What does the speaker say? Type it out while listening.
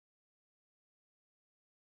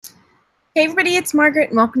Hey everybody, it's Margaret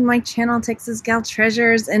and welcome to my channel, Texas Gal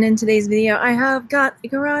Treasures. And in today's video, I have got a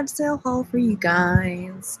garage sale haul for you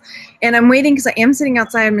guys. And I'm waiting because I am sitting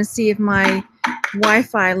outside. I'm going to see if my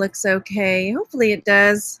Wi-Fi looks okay. Hopefully it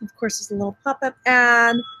does. Of course, there's a little pop-up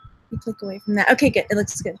ad. You click away from that. Okay, good. It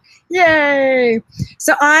looks good. Yay!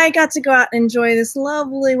 So I got to go out and enjoy this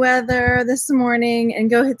lovely weather this morning and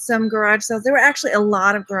go hit some garage sales. There were actually a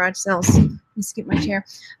lot of garage sales. Let me skip my chair.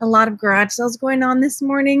 A lot of garage sales going on this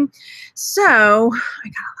morning. So I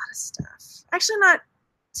got a lot of stuff. Actually, not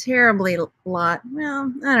terribly a lot.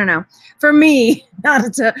 Well, I don't know. For me,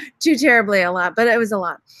 not too terribly a lot, but it was a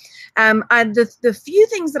lot. The few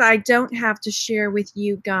things that I don't have to share with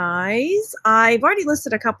you guys, I've already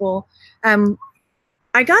listed a couple.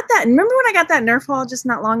 I got that. Remember when I got that Nerf haul just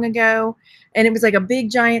not long ago, and it was like a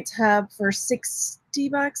big giant tub for $60.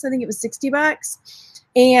 I think it was $60.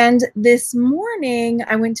 And this morning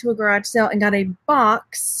I went to a garage sale and got a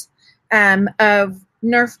box of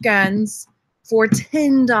Nerf guns for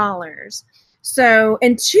 $10. So,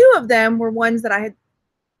 and two of them were ones that I had,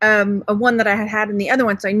 one that I had had in the other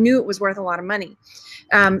one, so I knew it was worth a lot of money.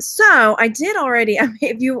 So I did already. I mean,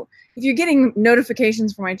 if you're getting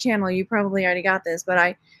notifications for my channel, you probably already got this, but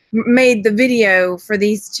I made the video for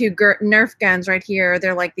these two Nerf guns right here.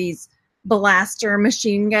 They're like these blaster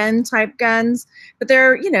machine gun type guns, but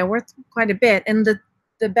they're, you know, worth quite a bit. And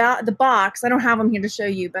the box, I don't have them here to show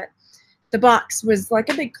you, but the box was like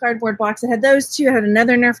a big cardboard box. It had those two. It had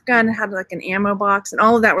another Nerf gun. It had like an ammo box, and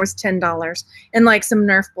all of that was $10, and like some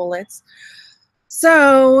Nerf bullets.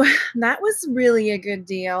 So that was really a good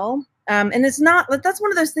deal. And it's not, that's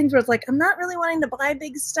one of those things where it's like, I'm not really wanting to buy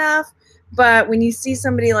big stuff, but when you see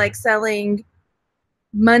somebody like selling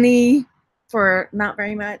money for not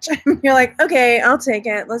very much, you're like, okay, I'll take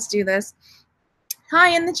it. Let's do this. Hi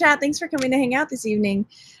in the chat. Thanks for coming to hang out this evening.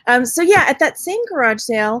 So yeah, at that same garage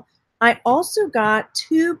sale, I also got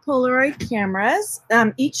two Polaroid cameras,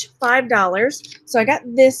 each $5. So I got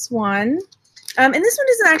this one. And this one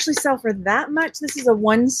doesn't actually sell for that much. This is a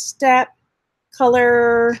one-step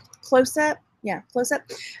color close-up. Yeah, close-up.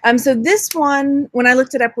 So this one, when I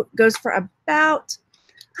looked it up, goes for about,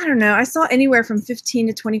 I don't know, I saw anywhere from 15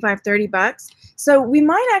 to 25, 30 bucks. So we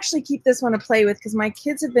might actually keep this one to play with because my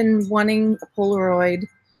kids have been wanting a Polaroid.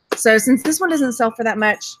 So since this one doesn't sell for that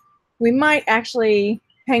much, we might actually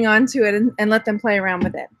hang on to it and let them play around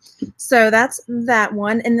with it. So that's that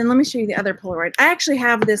one. And then let me show you the other Polaroid. I actually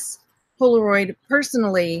have this Polaroid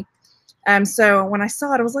personally. So when I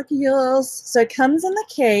saw it, I was like, yes. So it comes in the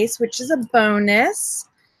case, which is a bonus.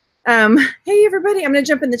 Hey, everybody. I'm going to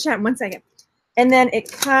jump in the chat in 1 second. And then it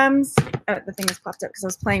comes, oh, the thing is popped up because I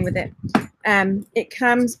was playing with it. It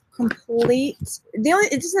comes complete.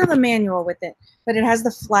 It doesn't have a manual with it, but it has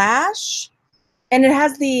the flash, and it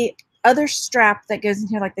has the other strap that goes in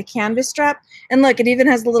here, like the canvas strap. And look, it even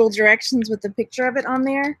has the little directions with the picture of it on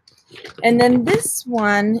there. And then this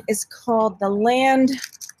one is called the land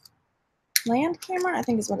camera, I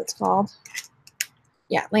think is what it's called.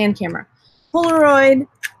 Yeah, land camera. Polaroid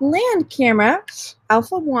land camera,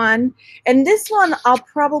 Alpha 1. And this one I'll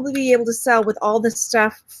probably be able to sell with all this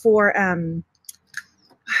stuff for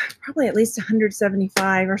probably at least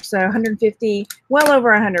 175 or so, 150, well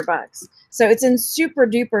over $100. So it's in super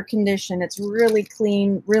duper condition. It's really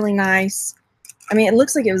clean, really nice. I mean, it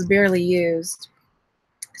looks like it was barely used.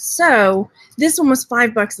 So this one was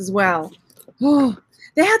 $5 as well. Oh,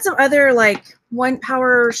 they had some other like one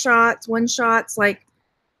shots, like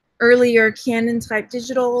earlier Canon type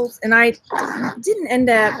digitals, and I didn't end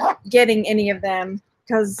up getting any of them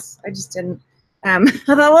because I just didn't. I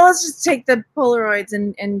thought, well, let's just take the Polaroids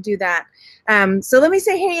and do that. So let me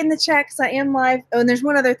say hey in the chat because I am live. Oh, and there's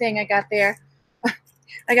one other thing I got there.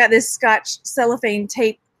 I got this Scotch cellophane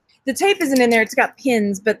tape. The tape isn't in there. It's got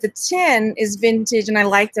pins, but the tin is vintage, and I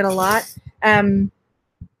liked it a lot. I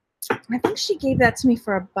think she gave that to me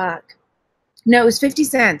for $1. No, it was 50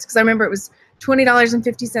 cents because I remember it was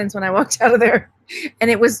 $20.50 when I walked out of there, and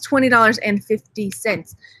it was $20.50.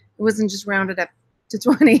 It wasn't just rounded up to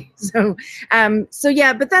 20. So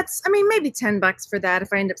yeah, but that's, I mean, maybe $10 for that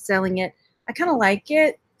if I end up selling it. I kind of like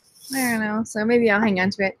it. I don't know, so maybe I'll hang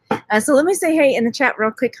on to it. So let me say hey in the chat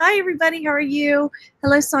real quick. Hi everybody, how are you?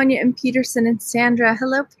 Hello Sonia and Peterson and Sandra.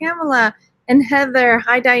 Hello Pamela and Heather.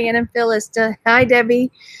 Hi Diane and Phyllis. Hi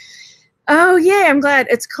Debbie. Oh yeah, I'm glad.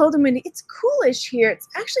 It's cold and windy. It's coolish here. It's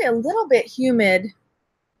actually a little bit humid,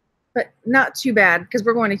 but not too bad because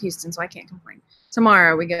we're going to Houston, so I can't complain.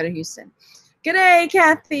 Tomorrow we go to Houston. Good day,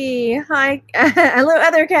 Kathy. Hi. Hello,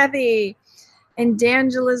 other Kathy. And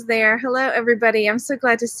D'Angela's there. Hello, everybody. I'm so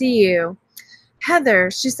glad to see you. Heather,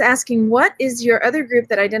 she's asking, what is your other group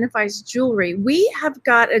that identifies jewelry? We have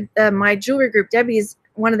got my jewelry group. Debbie is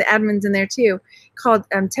one of the admins in there too, called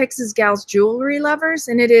Texas Gals Jewelry Lovers,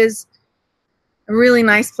 and it is a really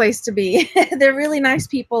nice place to be. They're really nice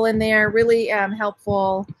people in there, really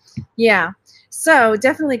helpful. Yeah, so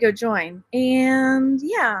definitely go join. And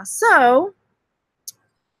yeah, so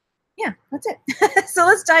yeah, that's it. So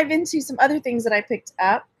let's dive into some other things that I picked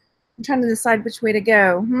up. I'm trying to decide which way to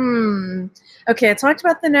go. Okay, I talked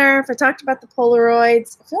about the Nerf. I talked about the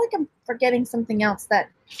Polaroids. I feel like I'm forgetting something else that...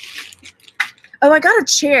 Oh, I got a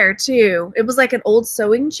chair, too. It was like an old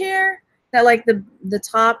sewing chair that, like, the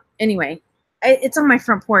top... Anyway, it's on my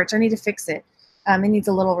front porch. I need to fix it. It needs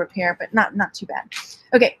a little repair, but not too bad.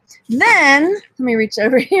 Okay, then... Let me reach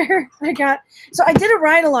over here. So I did a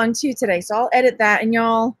ride-along, too, today, so I'll edit that, and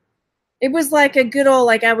y'all... It was like a good old...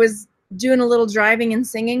 Like, I was doing a little driving and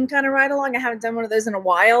singing kind of ride along. I haven't done one of those in a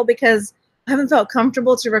while because I haven't felt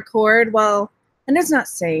comfortable to record. Well, and it's not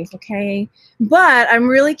safe, okay? But I'm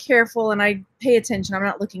really careful and I pay attention. I'm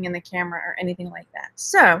not looking in the camera or anything like that.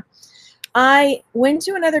 So I went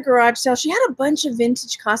to another garage sale. She had a bunch of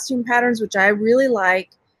vintage costume patterns, which I really like,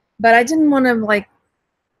 but I didn't want to like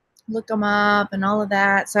look them up and all of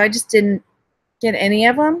that. So I just didn't get any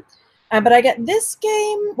of them. But I got this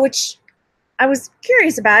game, which I was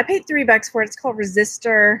curious about. I paid $3 for it. It's called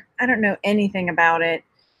Resistor. I don't know anything about it.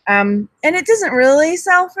 And it doesn't really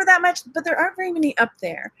sell for that much, but there aren't very many up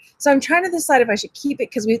there. So I'm trying to decide if I should keep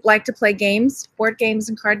it because we like to play games, board games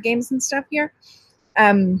and card games and stuff here.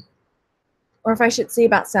 Or if I should see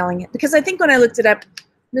about selling it. Because I think when I looked it up, it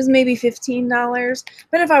was maybe $15.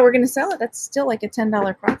 But if I were going to sell it, that's still like a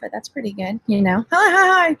 $10 profit. That's pretty good, you know.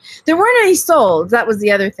 Hi. There weren't any sold. That was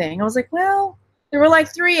the other thing. I was like, well... There were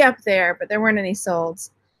like 3 up there, but there weren't any solds.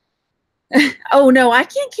 Oh no, I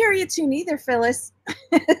can't carry a tune either, Phyllis.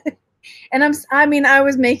 And I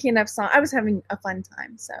was making up songs. I was having a fun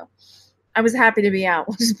time, so I was happy to be out.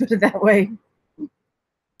 We'll just put it that way.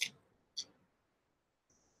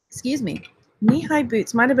 Excuse me. Knee-high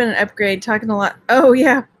boots might have been an upgrade. Talking a lot. Oh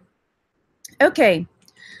yeah. Okay.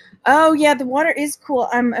 Oh yeah, the water is cool.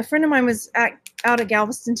 A friend of mine was out at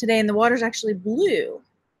Galveston today, and the water's actually blue.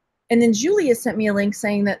 And then Julia sent me a link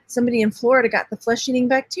saying that somebody in Florida got the flesh-eating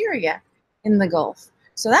bacteria in the Gulf.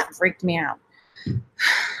 So that freaked me out.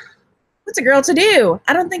 What's a girl to do?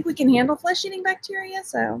 I don't think we can handle flesh-eating bacteria,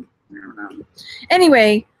 so I don't know.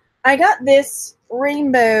 Anyway, I got this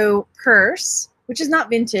rainbow purse, which is not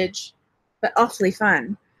vintage, but awfully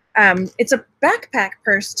fun. It's a backpack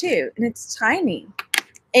purse, too, and it's tiny.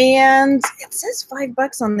 And it says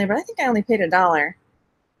 $5 on there, but I think I only paid $1.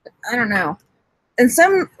 I don't know. In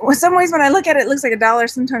some ways, when I look at it, it looks like $1.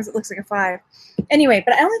 Sometimes it looks like a $5. Anyway,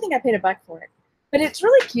 but I only think I paid $1 for it. But it's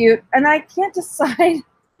really cute, and I can't decide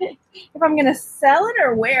if I'm going to sell it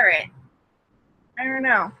or wear it. I don't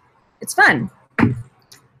know. It's fun.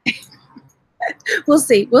 We'll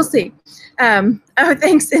see. We'll see. Oh,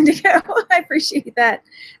 thanks, Indigo. I appreciate that.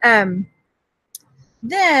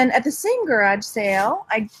 Then at the same garage sale,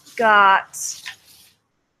 I got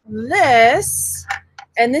this.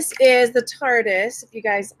 And this is the TARDIS, if you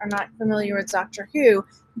guys are not familiar with Doctor Who.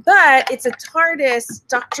 But it's a TARDIS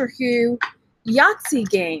Doctor Who Yahtzee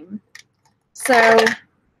game. So,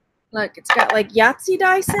 look, it's got like Yahtzee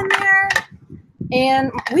dice in there.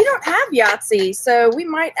 And we don't have Yahtzee, so we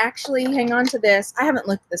might actually hang on to this. I haven't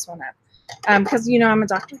looked this one up because, you know, I'm a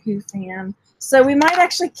Doctor Who fan. So we might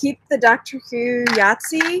actually keep the Doctor Who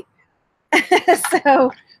Yahtzee.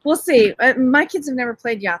 So... We'll see. My kids have never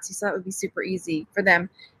played Yahtzee, so that would be super easy for them.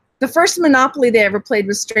 The first Monopoly they ever played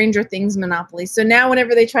was Stranger Things Monopoly. So now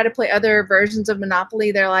whenever they try to play other versions of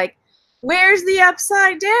Monopoly, they're like, where's the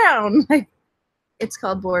upside down? Like, it's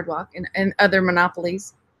called Boardwalk and other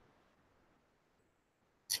Monopolies.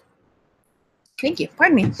 Thank you.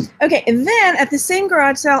 Pardon me. Okay, and then at the same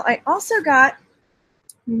garage sale, I also got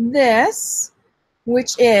this,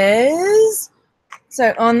 which is...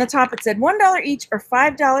 So on the top it said $1 each or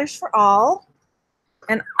 $5 for all.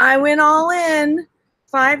 And I went all in.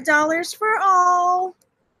 $5 for all.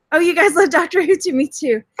 Oh, you guys love Doctor Who too. Me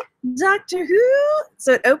too. Doctor Who.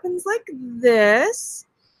 So it opens like this.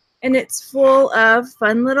 And it's full of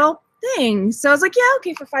fun little things. So I was like, yeah,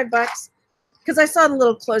 okay, for $5. Because I saw the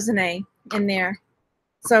little cloisonne in there.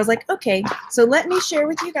 So I was like, okay. So let me share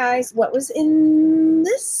with you guys what was in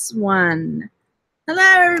this one. Hello,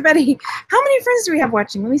 everybody. How many friends do we have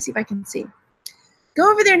watching? Let me see if I can see. Go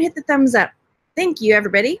over there and hit the thumbs up. Thank you,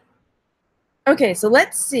 everybody. Okay, so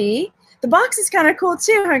let's see. The box is kind of cool,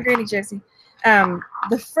 too, huh, Granny Josie?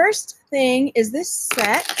 The first thing is this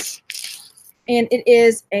set, and it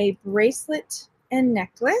is a bracelet and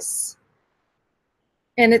necklace.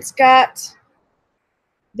 And it's got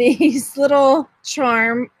these little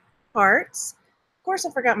charm parts. Of course,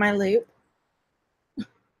 I forgot my loop.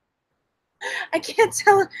 I can't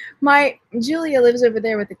tell. My Julia lives over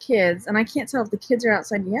there with the kids, and I can't tell if the kids are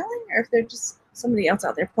outside yelling or if they're just somebody else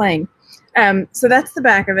out there playing. So that's the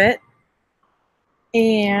back of it.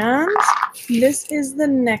 And this is the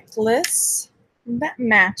necklace that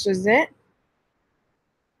matches it.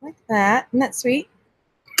 Like that. Isn't that sweet?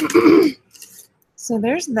 So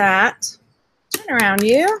there's that. Turn around,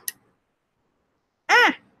 you.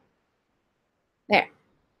 Ah! There.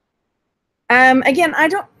 Again, I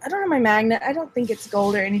don't have my magnet. I don't think it's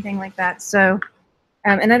gold or anything like that. So,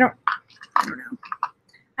 and I don't know.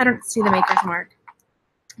 I don't see the maker's mark.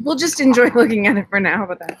 We'll just enjoy looking at it for now. How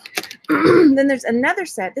about that? Then there's another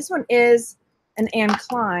set. This one is an Anne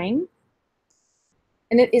Klein.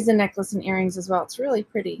 And it is a necklace and earrings as well. It's really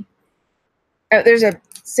pretty. Oh, there's a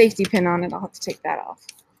safety pin on it. I'll have to take that off.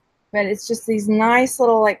 But it's just these nice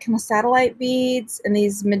little like kind of satellite beads and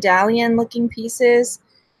these medallion looking pieces.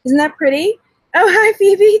 Isn't that pretty? Oh, hi,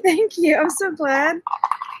 Phoebe. Thank you. I'm so glad.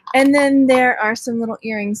 And then there are some little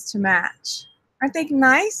earrings to match. Aren't they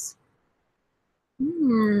nice?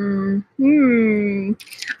 I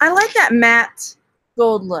like that matte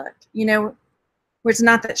gold look, you know, where it's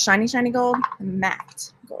not that shiny, shiny gold,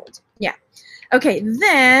 matte gold. Yeah. Okay,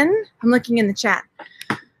 then I'm looking in the chat.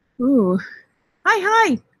 Ooh.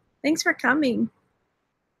 Hi. Thanks for coming.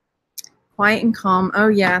 Quiet and calm. Oh,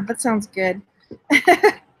 yeah, that sounds good.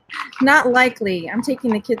 Not likely. I'm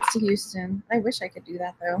taking the kids to Houston. I wish I could do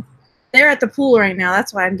that, though. They're at the pool right now.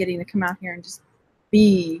 That's why I'm getting to come out here and just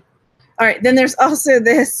be. All right, then there's also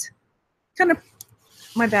this kind of,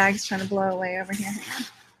 my bag's trying to blow away over here.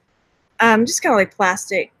 Just kind of like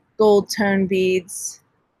plastic gold tone beads.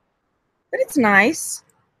 But it's nice.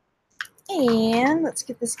 And let's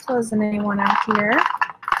get this clothesline one out here.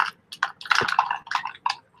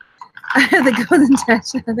 The golden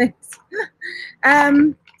touch. Thanks.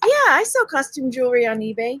 Yeah, I sell costume jewelry on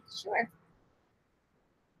eBay. Sure.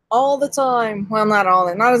 All the time. Well, not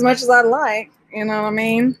all. Not as much as I'd like. You know what I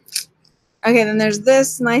mean? Okay, then there's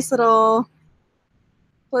this nice little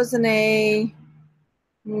cloisonne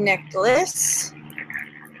necklace.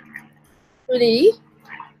 Pretty.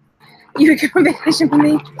 You would go on vacation with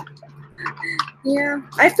me? Yeah.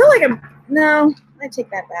 I feel like no, I take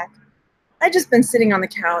that back. I've just been sitting on the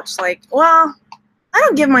couch like, well, I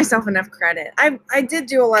don't give myself enough credit. I did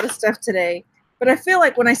do a lot of stuff today, but I feel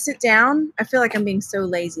like when I sit down, I feel like I'm being so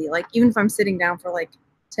lazy. Like even if I'm sitting down for like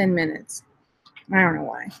 10 minutes. I don't know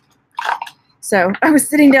why. So I was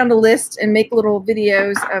sitting down to list and make little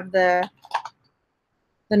videos of the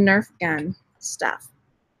Nerf gun stuff.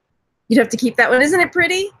 You'd have to keep that one. Isn't it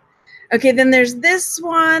pretty? Okay, then there's this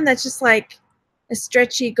one that's just like a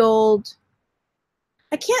stretchy gold.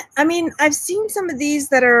 I've seen some of these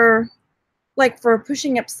that are like for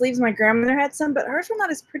pushing up sleeves. My grandmother had some, but hers were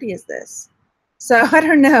not as pretty as this. So I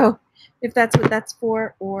don't know if that's what that's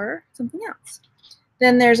for or something else.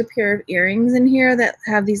 Then there's a pair of earrings in here that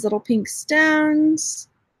have these little pink stones.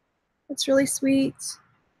 That's really sweet.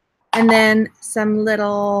 And then some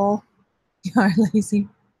little, you are lazy.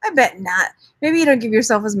 I bet not. Maybe you don't give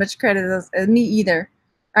yourself as much credit as me either.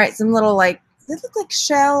 All right, some little like, they look like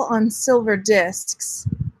shell on silver discs.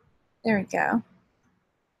 There we go.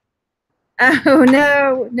 Oh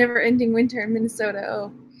no, never ending winter in Minnesota.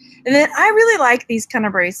 Oh. And then I really like these kind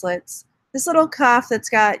of bracelets. This little cuff that's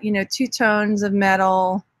got, you know, 2 tones of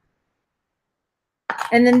metal.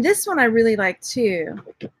 And then this one I really like too.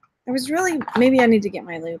 Maybe I need to get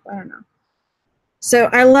my loop. I don't know. So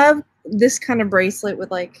I love this kind of bracelet with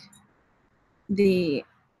like the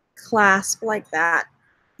clasp like that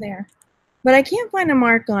there. But I can't find a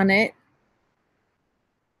mark on it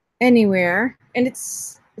anywhere. And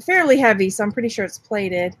it's fairly heavy, so I'm pretty sure it's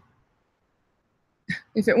plated.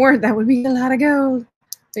 If it weren't, that would be a lot of gold.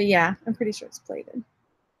 But yeah, I'm pretty sure it's plated.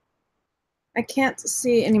 I can't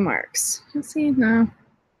see any marks. Let's see, no.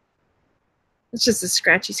 It's just a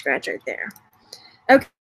scratchy scratch right there.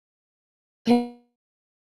 Okay.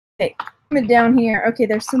 Down here. Okay,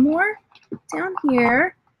 there's some more down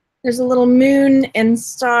here. There's a little moon and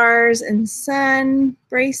stars and sun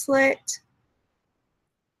bracelet.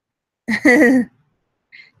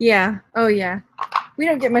 Yeah. Oh, yeah. We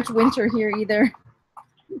don't get much winter here either.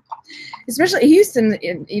 Especially Houston,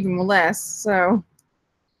 even less. So,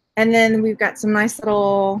 and then we've got some nice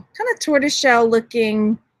little kind of tortoiseshell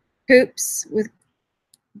looking hoops with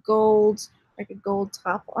gold, like a gold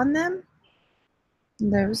top on them.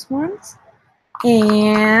 Those ones.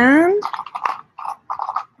 And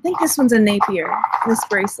I think this one's a Napier, this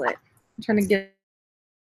bracelet. I'm trying to get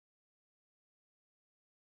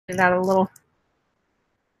it out a little.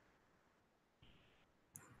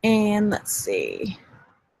 And let's see.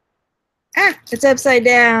 Ah, it's upside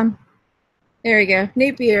down. There we go,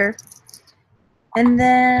 Napier. And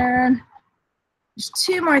then there's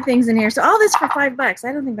 2 more things in here. So all this for $5.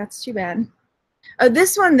 I don't think that's too bad. Oh,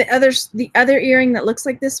 this one, the other earring that looks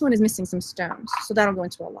like this one is missing some stones. So that'll go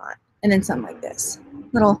into a lot. And then some like this.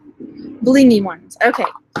 Little blingy ones. Okay.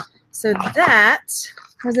 So that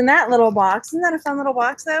was in that little box. Isn't that a fun little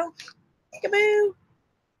box though? Peekaboo.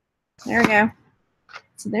 There we go.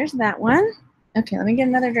 So there's that one. Okay, let me get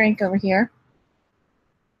another drink over here.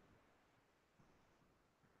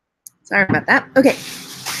 Sorry about that. Okay.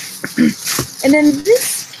 And then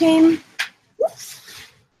this came, whoops.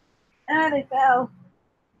 Ah, they fell.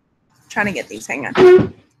 Trying to get these, hang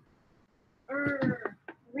on.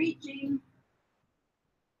 Reaching.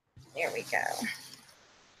 There we go.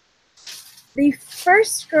 The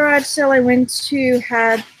first garage sale I went to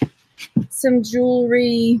had some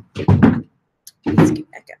jewelry. Let's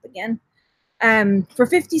get back up again. For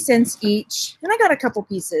 50 cents each. And I got a couple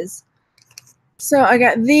pieces. So I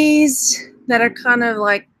got these that are kind of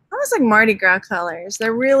like, almost like Mardi Gras colors.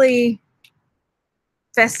 They're really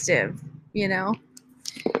festive, you know.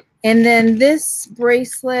 And then this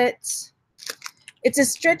bracelet, it's a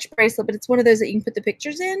stretch bracelet, but it's one of those that you can put the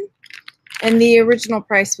pictures in. And the original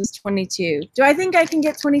price was $22. Do I think I can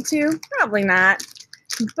get $22? Probably not.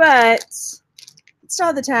 But it's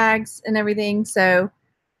still the tags and everything. So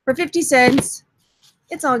for 50 cents,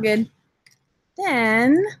 it's all good.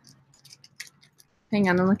 Then, hang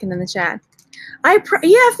on, I'm looking in the chat.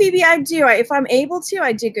 Yeah, Phoebe, I do. If I'm able to,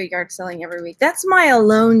 I do go yard selling every week. That's my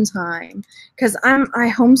alone time because I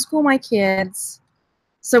homeschool my kids,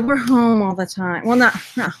 so we're home all the time. Well, not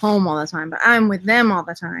home all the time, but I'm with them all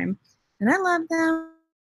the time, and I love them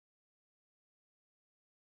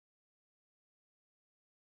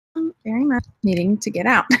very much. Needing to get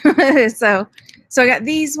out, so I got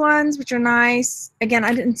these ones, which are nice. Again,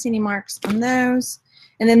 I didn't see any marks on those,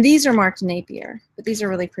 and then these are marked Napier, but these are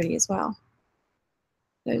really pretty as well.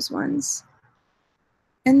 Those ones.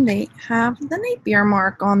 And they have the Napier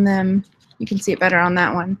mark on them. You can see it better on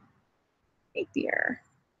that one. Napier.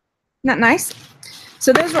 Isn't that nice?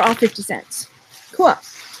 So those were all 50 cents. Cool.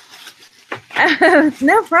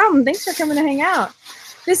 No problem. Thanks for coming to hang out.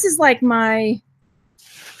 This is like my,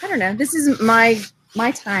 I don't know, this is my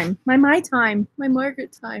time. My time. My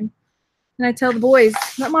Margaret time. And I tell the boys,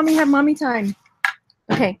 let mommy have mommy time.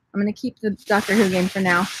 Okay, I'm going to keep the Doctor Who game for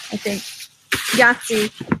now, I think.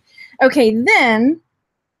 Yahtzee. Okay, then,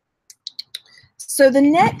 so the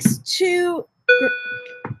next 2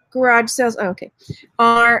 garage sales,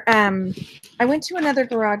 are, I went to another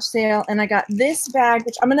garage sale and I got this bag,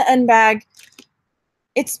 which I'm going to unbag.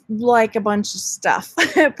 It's like a bunch of stuff,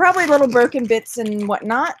 probably little broken bits and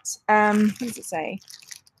whatnot. What does it say?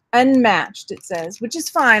 Unmatched, it says, which is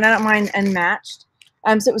fine. I don't mind unmatched.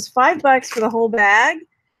 So it was $5 for the whole bag.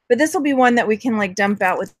 But this will be one that we can like dump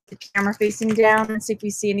out with the camera facing down and see if we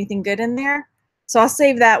see anything good in there. So I'll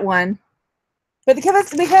save that one. But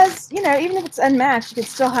because you know, even if it's unmatched, you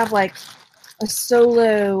could still have like a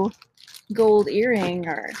solo gold earring,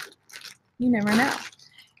 or you never know.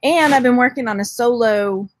 And I've been working on a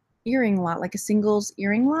solo earring lot, like a singles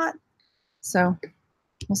earring lot. So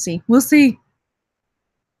we'll see. We'll see.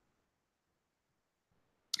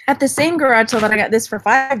 At the same garage sale that I got this for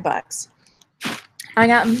 $5. I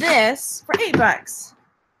got this for $8.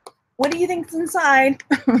 What do you think's inside?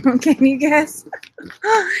 Can you guess?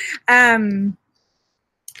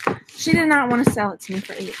 She did not want to sell it to me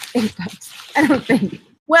for $8. I don't think.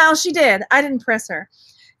 Well, she did. I didn't press her.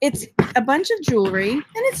 It's a bunch of jewelry, and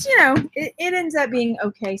it's, you know, it ends up being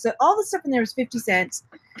okay. So all the stuff in there was 50 cents,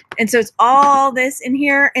 and so it's all this in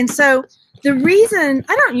here. And so the reason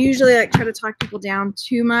I don't usually like try to talk people down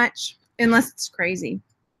too much unless it's crazy.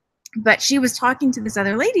 But she was talking to this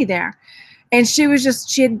other lady there, and she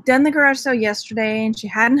had done the garage sale yesterday, and she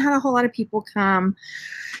hadn't had a whole lot of people come,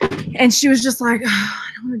 and she was just like, oh,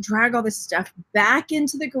 I don't want to drag all this stuff back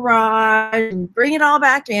into the garage and bring it all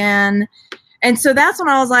back in. And so that's when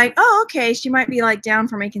I was like, oh, okay, she might be like down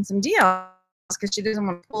for making some deals because she doesn't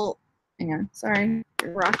want to pull. Hang on, sorry,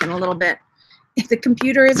 you're rocking a little bit. If the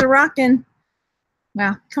computer is a rocking.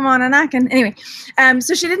 Well, come on, I'm knocking. Anyway,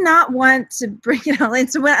 so she did not want to bring it all in.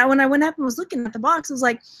 So when I went up and was looking at the box, I was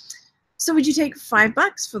like, so would you take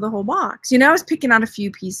 $5 for the whole box? You know, I was picking out a few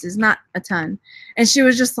pieces, not a ton. And she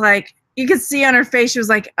was just like, you could see on her face, she was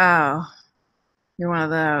like, oh, you're one of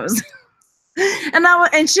those. and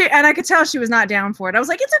I could tell she was not down for it. I was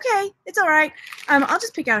like, it's okay. It's all right. I'll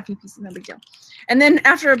just pick out a few pieces, no big deal. And then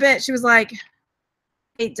after a bit, she was like,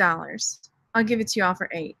 $8. I'll give it to you all for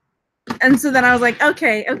 8. And so then I was like,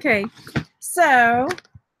 okay. So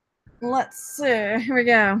let's see. Here we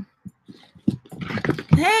go.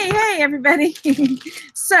 Hey, everybody.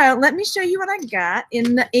 So let me show you what I got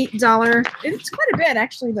in the $8. It's quite a bit,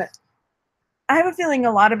 actually, but I have a feeling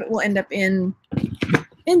a lot of it will end up in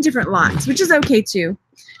different lots, which is okay, too.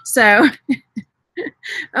 So,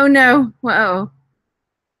 oh, no. Whoa.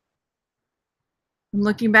 I'm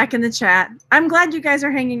looking back in the chat. I'm glad you guys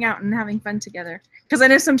are hanging out and having fun together, because I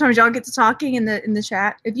know sometimes y'all get to talking in the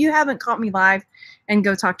chat. If you haven't caught me live, and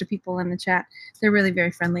go talk to people in the chat, they're really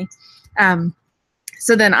very friendly.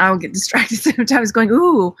 So then I'll get distracted sometimes going,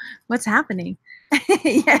 ooh, what's happening?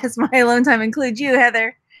 Yes, my alone time includes you,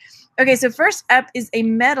 Heather. Okay, so first up is a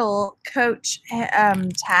metal Coach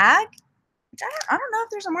tag. Which I don't know if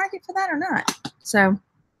there's a market for that or not. So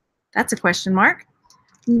that's a question mark.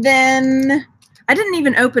 Then I didn't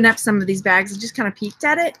even open up some of these bags. I just kind of peeked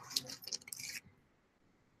at it.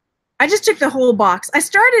 I just took the whole box. I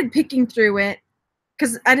started picking through it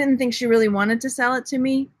because I didn't think she really wanted to sell it to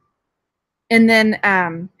me. And then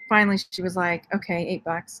finally she was like, okay,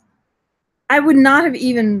 $8. I would not have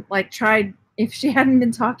even like tried if she hadn't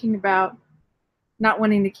been talking about not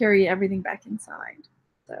wanting to carry everything back inside.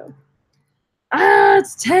 So,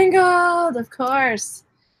 it's tangled, of course.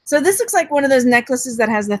 So this looks like one of those necklaces that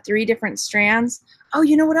has the 3 different strands. Oh,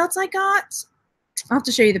 you know what else I got? I'll have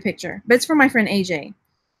to show you the picture, but it's from my friend AJ.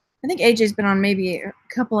 I think AJ's been on maybe a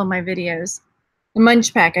couple of my videos. The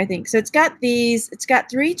Munch Pack, I think. So it's got these. It's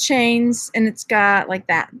got 3 chains, and it's got like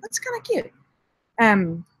that. That's kind of cute.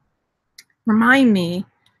 Remind me.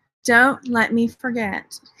 Don't let me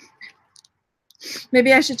forget.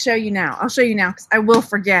 Maybe I should show you now. I'll show you now because I will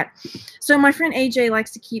forget. So my friend AJ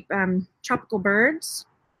likes to keep tropical birds.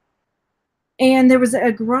 And there was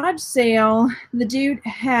a garage sale. The dude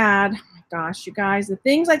had, oh my gosh, you guys, the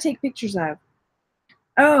things I take pictures of.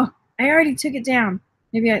 Oh, I already took it down.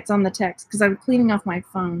 Maybe it's on the text because I'm cleaning off my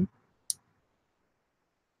phone.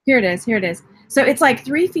 Here it is. Here it is. So it's like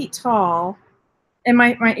 3 feet tall. And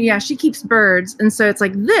yeah, she keeps birds. And so it's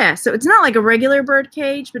like this. So it's not like a regular bird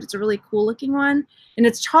cage, but it's a really cool looking one. And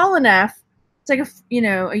it's tall enough. It's like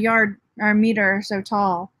a yard or a meter or so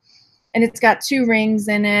tall. And it's got 2 rings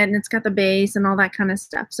in it. And it's got the base and all that kind of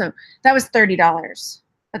stuff. So that was $30.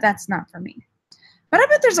 But that's not for me. But I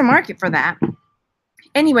bet there's a market for that.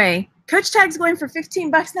 Anyway, Coach tag's going for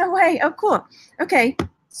 $15. No way. Oh, cool. Okay.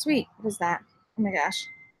 Sweet. What is that? Oh my gosh.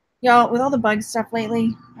 Y'all, with all the bug stuff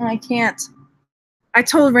lately, I can't. I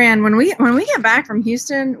told Rand when we get back from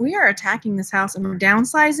Houston, we are attacking this house and we're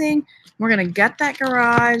downsizing. We're gonna gut that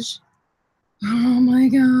garage. Oh my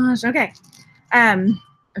gosh. Okay.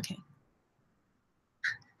 Okay.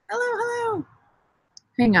 Hello.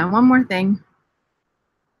 Hang on, one more thing.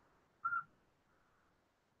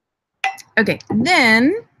 Okay,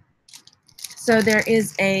 then so there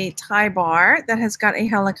is a tie bar that has got a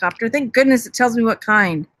helicopter. Thank goodness it tells me what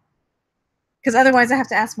kind. Because otherwise I have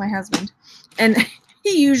to ask my husband. And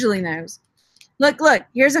he usually knows. Look,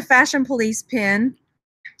 here's a Fashion Police pin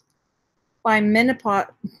by Menopause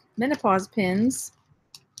Pins.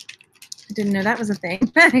 I didn't know that was a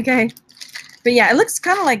thing. Okay. But yeah, it looks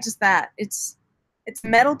kind of like just that. It's a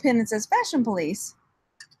metal pin that says Fashion Police.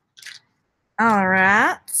 All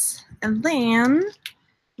right. And then,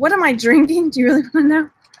 what am I drinking? Do you really want to know?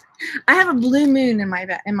 I have a Blue Moon in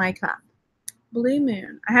my cup. Blue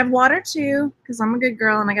Moon. I have water too, because I'm a good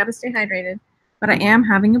girl and I got to stay hydrated. But I am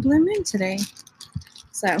having a Blue Moon today.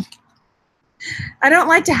 So, I don't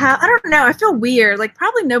like to have, I don't know, I feel weird. Like,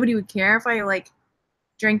 probably nobody would care if I, like,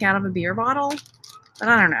 drank out of a beer bottle. But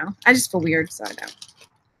I don't know. I just feel weird, so I don't.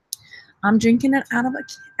 I'm drinking it out of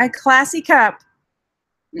a classy cup.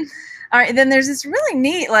 All right, then there's this really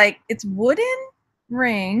neat, like, it's wooden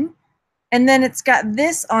ring. And then it's got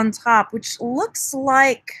this on top, which looks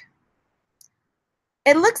like,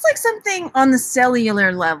 it looks like something on the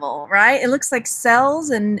cellular level, right? It looks like cells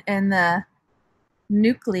and the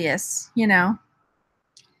nucleus, you know.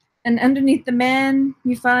 And underneath the man,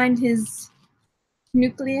 you find his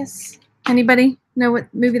nucleus. Anybody know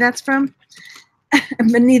what movie that's from?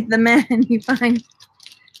 Beneath the man, you find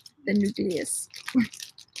the nucleus.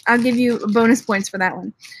 I'll give you bonus points for that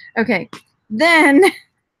one. Okay, then,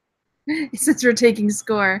 since we're taking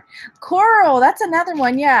score, coral, that's another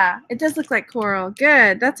one. Yeah, it does look like coral.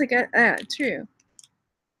 Good, that's a good, true.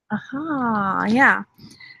 Aha, yeah.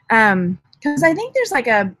 Because I think there's like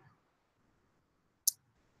a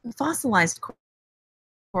fossilized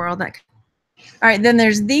coral that. All right, then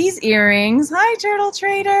there's these earrings. Hi, Turtle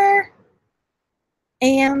Trader.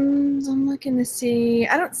 And I'm looking to see.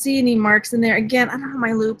 I don't see any marks in there. Again, I don't have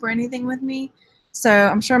my loop or anything with me. So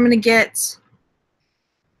I'm sure I'm going to get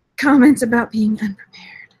comments about being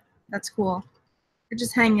unprepared. That's cool. We're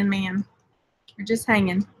just hanging, man. We're just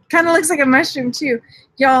hanging. Kind of looks like a mushroom too,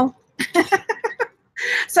 y'all.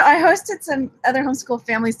 So I hosted some other homeschool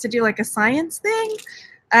families to do like a science thing,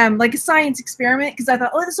 like a science experiment, because I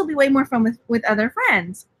thought, oh, this will be way more fun with other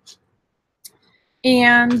friends.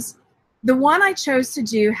 And the one I chose to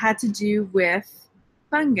do had to do with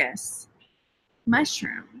fungus,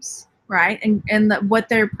 mushrooms, right? And what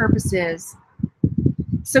their purpose is.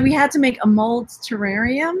 So we had to make a mold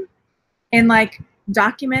terrarium and like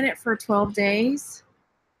document it for 12 days.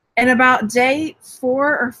 And about day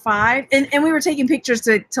 4 or 5, and we were taking pictures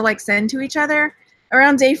to like send to each other.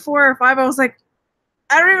 Around day 4 or 5, I was like,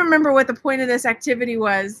 I don't even remember what the point of this activity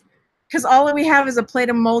was, because all we have is a plate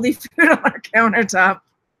of moldy food on our countertop.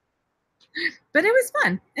 But it was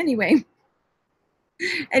fun. Anyway,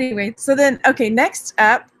 so then, okay, next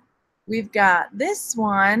up, we've got this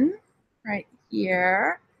one right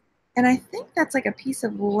here. And I think that's like a piece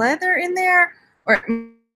of leather in there, or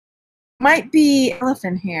it might be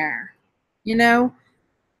elephant hair. You know,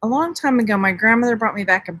 a long time ago, my grandmother brought me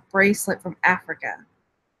back a bracelet from Africa.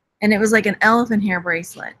 And it was like an elephant hair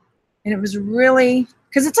bracelet. And it was really,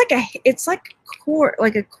 because it's like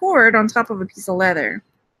a cord on top of a piece of leather.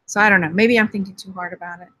 So I don't know. Maybe I'm thinking too hard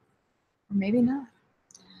about it. Or maybe not.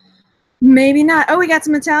 Maybe not. Oh, we got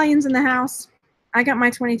some Italians in the house. I got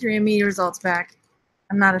my 23andMe results back.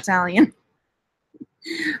 I'm not Italian.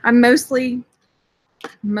 I'm mostly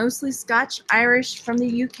Scotch, Irish from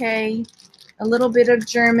the UK, a little bit of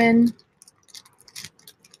German,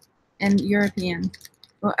 and European.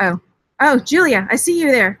 Oh, Julia, I see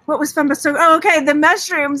you there. What was fun but so? Oh, okay, the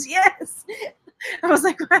mushrooms. Yes. I was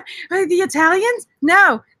like, what? The Italians?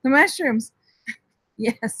 No, the mushrooms.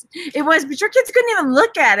 Yes, it was, but your kids couldn't even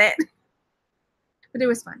look at it. But it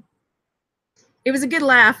was fun. It was a good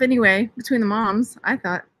laugh anyway between the moms, I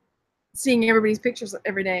thought, seeing everybody's pictures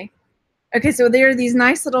every day. Okay, so there are these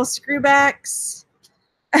nice little screwbacks.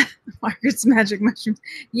 Margaret's magic mushrooms.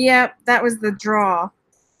 Yep, that was the draw.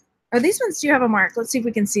 Oh, these ones do have a mark. Let's see if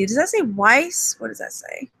we can see. Does that say Weiss? What does that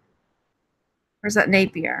say? Or is that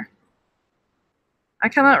Napier? I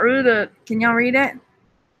cannot read it. Can y'all read it?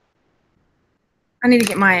 I need to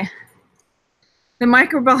get the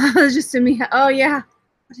microbiologist in me. Oh, yeah.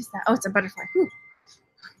 What is that? Oh, it's a butterfly. Whew.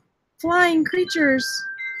 Flying creatures.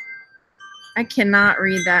 I cannot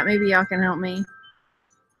read that. Maybe y'all can help me.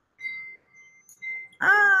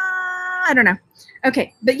 I don't know.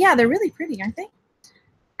 Okay, but yeah, they're really pretty, aren't they?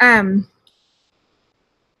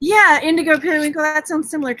 Yeah, indigo periwinkle, that sounds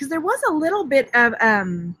similar, because there was a little bit of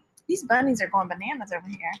these bunnies are going bananas over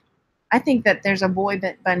here. I think that there's a boy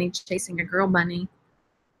bunny chasing a girl bunny.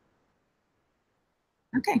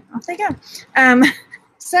 Okay, off they go.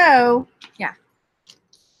 So yeah.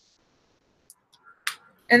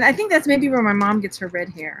 And I think that's maybe where my mom gets her red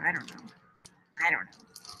hair. I don't know.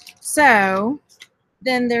 So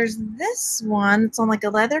then there's this one. It's on like a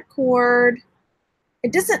leather cord.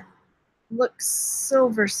 It doesn't look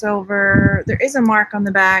silver. There is a mark on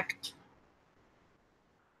the back.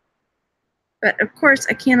 But of course,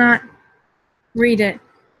 I cannot read it.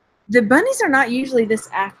 The bunnies are not usually this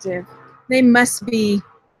active. They must be.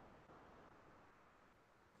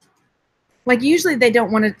 Like, usually they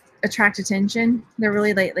don't want to attract attention. They're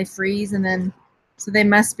really late. They freeze, and then, so they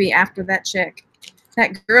must be after that chick.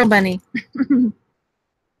 That girl bunny.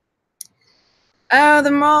 Oh,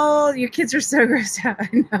 the mole. Your kids are so grossed out. I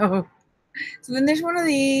know. So then there's one of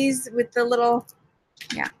these with the little,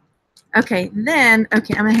 yeah. Okay, then,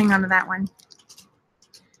 okay, I'm going to hang on to that one.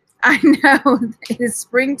 I know. It is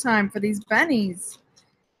springtime for these bunnies.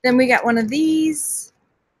 Then we got one of these.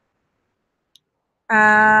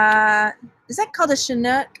 Is that called a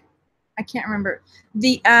Chinook? I can't remember.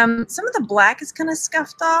 The some of the black is kind of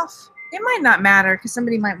scuffed off. It might not matter because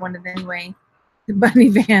somebody might want it anyway. The bunny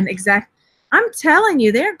van, exactly. I'm telling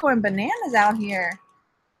you, they're going bananas out here.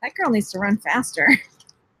 That girl needs to run faster.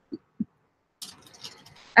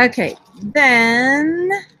 Okay, then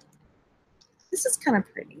this is kind of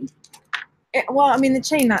pretty. Well, I mean, the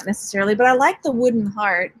chain not necessarily, but I like the wooden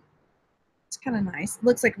heart. It's kind of nice. It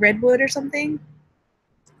looks like redwood or something.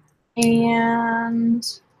 And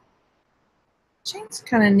chain's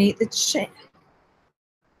kind of neat. The chain.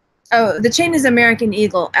 Oh, the chain is American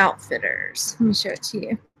Eagle Outfitters. Let me show it to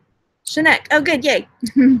you. Chinook. Oh, good. Yay.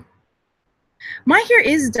 My hair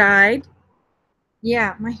is dyed.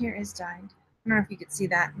 Yeah, my hair is dyed. I don't know if you could see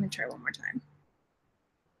that. Let me try one more time.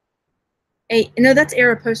 No, that's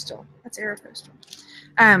Aeropostale. That's Aeropostale.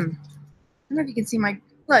 I don't know if you can see my,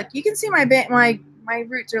 look, you can see my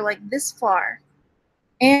roots are like this far.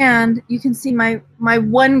 And you can see my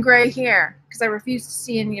one gray hair because I refuse to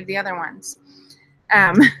see any of the other ones.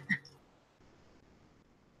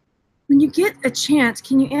 When you get a chance,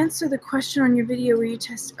 can you answer the question on your video where you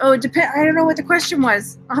test? Oh, it depends. I don't know what the question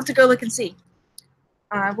was. I'll have to go look and see.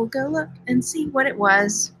 I will go look and see what it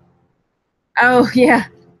was. Oh, yeah.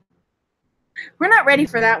 We're not ready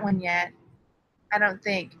for that one yet, I don't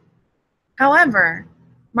think. However,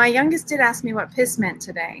 my youngest did ask me what piss meant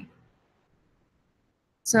today.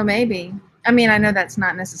 So maybe. I mean, I know that's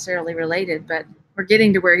not necessarily related, but we're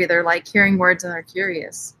getting to where they're like hearing words and they're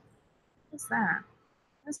curious. What's that?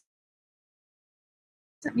 What does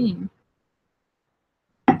that mean?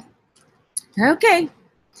 Okay.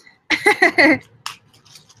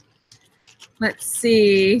 Let's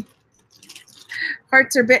see.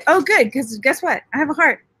 Hearts are big. Oh, good, because guess what? I have a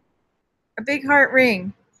heart. A big heart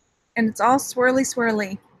ring. And it's all swirly,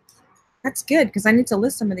 swirly. That's good, because I need to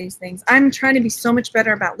list some of these things. I'm trying to be so much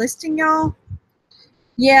better about listing, y'all.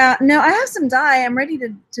 Yeah, no, I have some dye. I'm ready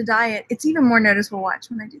to dye it. It's even more noticeable.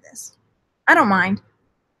 Watch when I do this. I don't mind.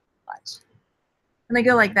 Watch. When I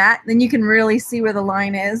go like that, then you can really see where the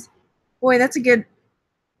line is. Boy, that's a good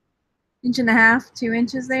 1.5 inches, 2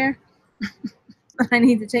 inches there that I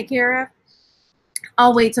need to take care of.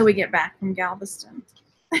 I'll wait till we get back from Galveston.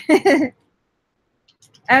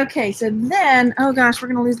 Okay, so then, oh gosh, we're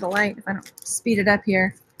going to lose the light if I don't speed it up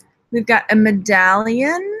here. We've got a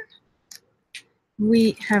medallion.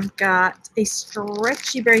 We have got a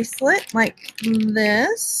stretchy bracelet like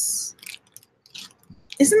this.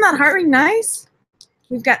 Isn't that heart ring nice?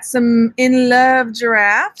 We've got some in love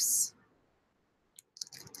giraffes.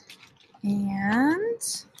 And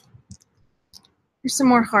here's some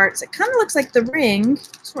more hearts. It kind of looks like the ring,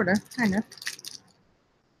 sort of, kind of.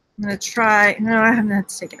 I'm going to try. No, I haven't had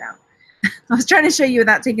to take it out. I was trying to show you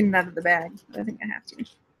without taking it out of the bag, but I think I have to.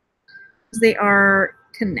 They are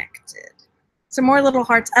connected. Some more little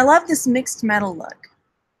hearts. I love this mixed metal look,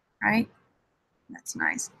 right? That's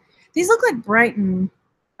nice. These look like Brighton.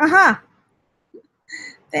 Aha!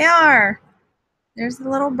 They are. There's the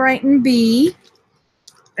little Brighton bee.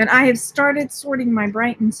 And I have started sorting my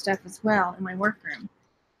Brighton stuff as well in my workroom.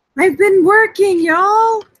 I've been working,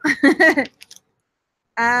 y'all!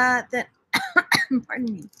 Then,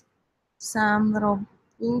 pardon me. Some little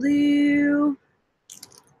blue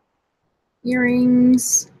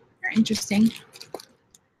earrings. They're interesting.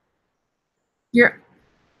 Your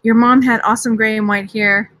mom had awesome gray and white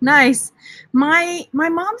hair. Nice. My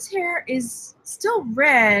mom's hair is still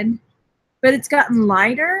red, but it's gotten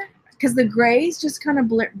lighter because the grays just kind of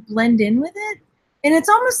blend in with it. And it's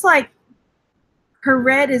almost like her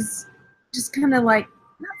red is just kind of like,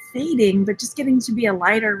 not fading, but just getting to be a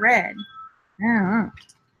lighter red. I don't know.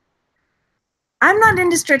 I'm not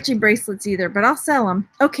into stretchy bracelets either, but I'll sell them.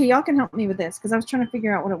 Okay, y'all can help me with this because I was trying to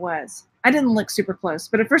figure out what it was. I didn't look super close,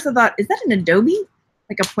 but at first I thought, is that an Adobe?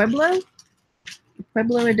 Like a Pueblo? A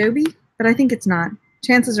Pueblo Adobe? But I think it's not.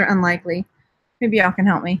 Chances are unlikely. Maybe y'all can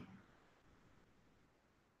help me.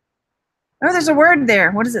 Oh, there's a word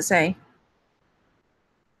there. What does it say?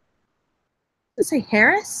 Does it say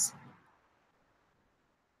Harris?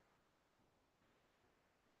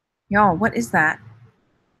 Y'all, what is that?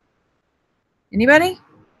 Anybody?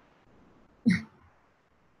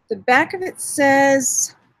 The back of it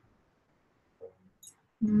says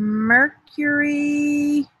Mercury.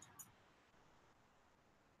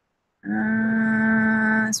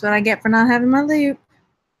 That's what I get for not having my loop.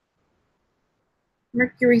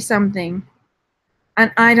 Mercury something.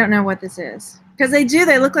 And I don't know what this is. Because they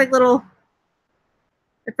look like little,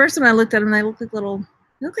 at first when I looked at them, they look like little,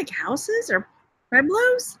 they look like houses or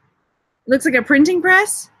pueblos. It looks like a printing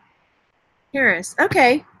press. Harris.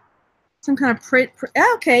 Okay. Some kind of print.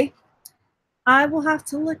 Okay. I will have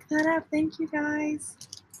to look that up. Thank you, guys.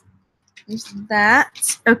 There's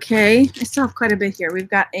that. Okay. I still have quite a bit here. We've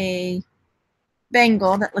got a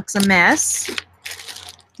bangle that looks a mess.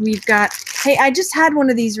 We've got, hey, I just had one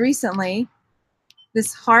of these recently.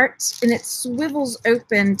 This heart, and it swivels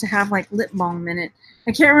open to have like lip balm in it.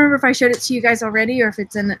 I can't remember if I showed it to you guys already or if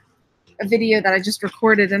it's in a video that I just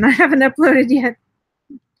recorded and I haven't uploaded yet.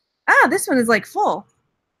 Ah, this one is like full.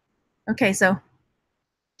 Okay, so,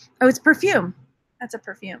 oh, it's perfume. That's a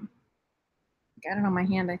perfume. Got it on my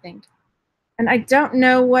hand, I think. And I don't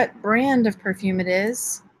know what brand of perfume it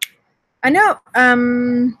is. I know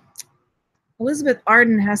Elizabeth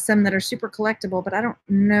Arden has some that are super collectible, but I don't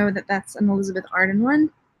know that that's an Elizabeth Arden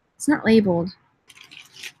one. It's not labeled.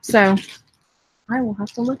 So I will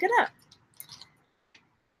have to look it up.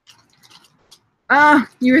 Ah,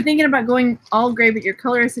 you were thinking about going all gray, but your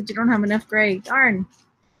colorist said you don't have enough gray. Darn.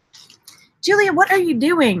 Julia, what are you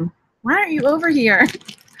doing? Why aren't you over here?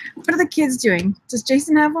 What are the kids doing? Does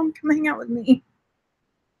Jason have one? Come hang out with me.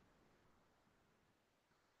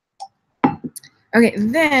 Okay,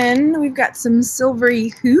 then we've got some silvery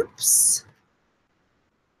hoops.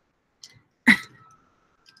 I'm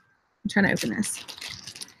trying to open this.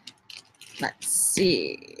 Let's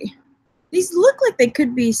see. These look like they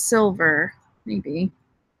could be silver, maybe.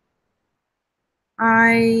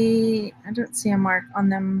 I don't see a mark on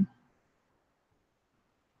them.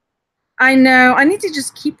 I know. I need to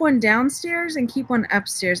just keep one downstairs and keep one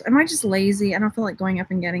upstairs. Am I just lazy? I don't feel like going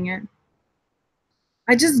up and getting it.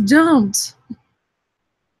 I just don't.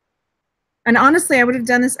 And honestly, I would have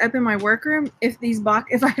done this up in my workroom if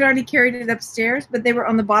if I had already carried it upstairs, but they were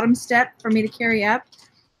on the bottom step for me to carry up.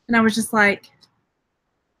 And I was just like,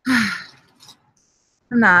 I'm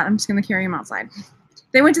not. I'm just going to carry them outside.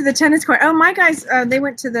 They went to the tennis court. Oh, my guys, they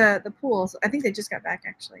went to the pool. So I think they just got back,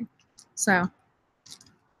 actually. So,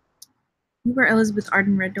 you wear Elizabeth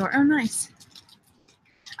Arden red door. Oh, nice.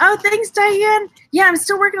 Oh, thanks, Diane. Yeah, I'm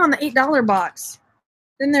still working on the $8 box.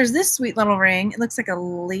 Then there's this sweet little ring. It looks like a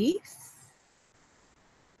leaf.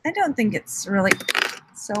 I don't think it's really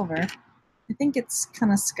silver. I think it's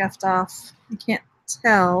kind of scuffed off. I can't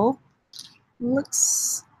tell.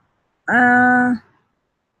 Looks, yeah,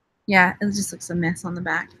 it just looks a mess on the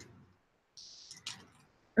back.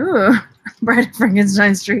 Ooh, bright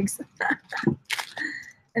Frankenstein streaks.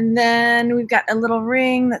 And then we've got a little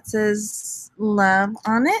ring that says love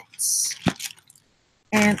on it.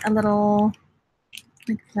 And a little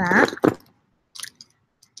like that.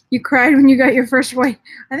 You cried when you got your first white.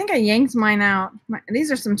 I think I yanked mine out.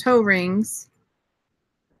 These are some toe rings.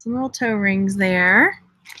 Some little toe rings there.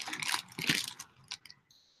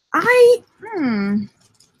 I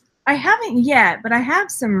haven't yet, but I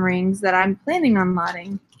have some rings that I'm planning on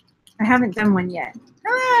modding. I haven't done one yet.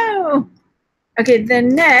 Hello! Okay, then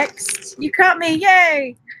next, you caught me,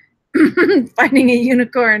 yay! Finding a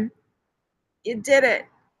unicorn. You did it.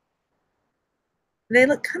 They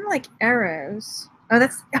look kind of like arrows. Oh,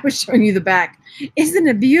 I was showing you the back. Isn't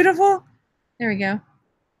it beautiful? There we go.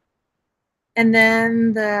 And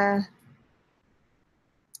then the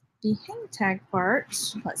hang tag part,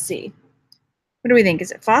 let's see. What do we think?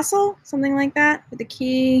 Is it fossil? Something like that with the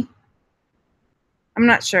key? I'm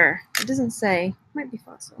not sure. It doesn't say. Might be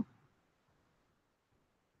fossil.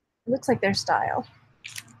 It looks like their style.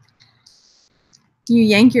 You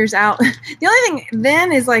yank yours out. The only thing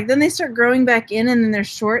then is like, then they start growing back in and then they're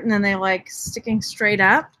short and then they like sticking straight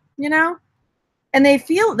up, you know? And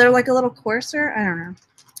they're like a little coarser. I don't know.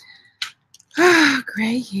 Oh,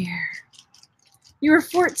 gray hair. You were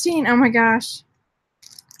 14. Oh my gosh.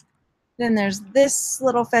 Then there's this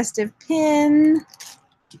little festive pin.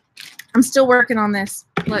 I'm still working on this.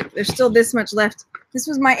 Look, there's still this much left. This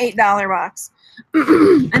was my $8 box.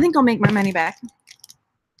 I think I'll make my money back.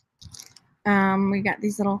 We got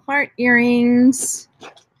these little heart earrings.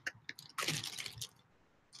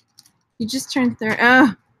 You just turned 30.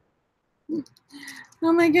 Oh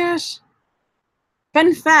my gosh.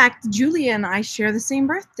 Fun fact, Julia and I share the same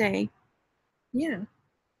birthday. Yeah.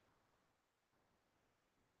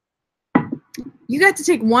 You got to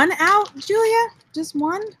take one out, Julia? Just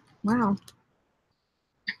one? Wow.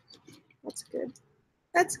 That's good.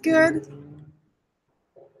 That's good.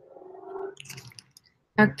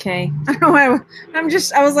 Okay. I don't know why I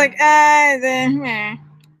was like,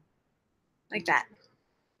 like that.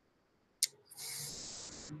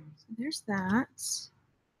 So there's that.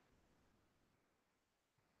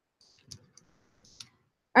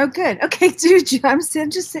 Oh, good. Okay, dude, I'm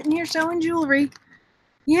just sitting here showing jewelry.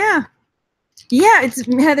 Yeah. Yeah, it's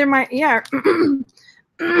Heather, yeah.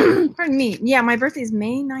 Pardon me. Yeah, my birthday is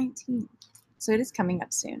May 19th. So it is coming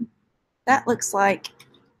up soon. That looks like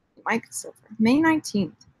Mike Silver. May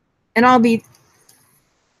 19th. And I'll be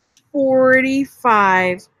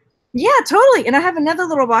 45. Yeah, totally. And I have another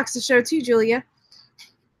little box to show too, Julia.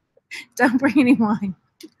 Don't bring any wine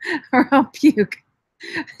or I'll puke.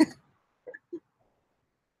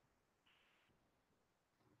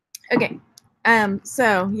 Okay.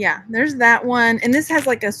 So yeah, there's that one. And this has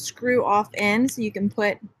like a screw off end so you can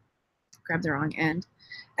grab the wrong end.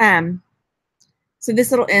 So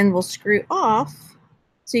this little end will screw off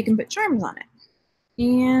so you can put charms on it.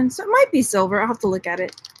 And so it might be silver. I'll have to look at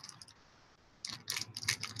it.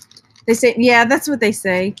 They say, yeah, that's what they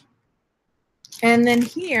say. And then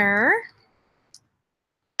here,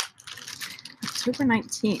 October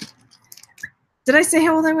 19th. Did I say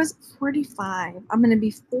how old I was? 45. I'm going to be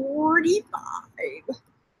 45.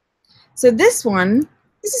 So this one,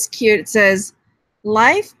 this is cute. It says,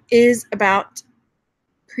 life is about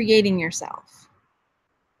creating yourself.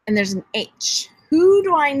 And there's an H. Who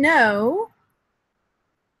do I know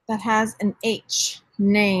that has an H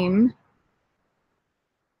name.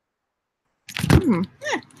 Yeah.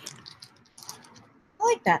 I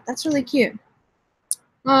like that. That's really cute.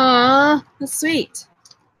 Aww, that's sweet.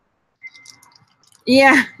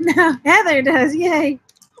 Yeah, no, Heather does. Yay.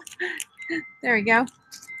 There we go.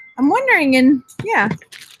 I'm wondering, and yeah,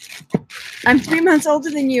 I'm 3 months older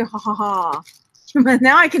than you. Ha ha ha.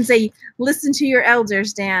 Now I can say, listen to your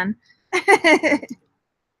elders, Dan.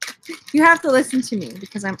 You have to listen to me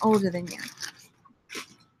because I'm older than you.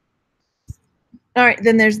 All right,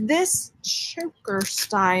 then there's this choker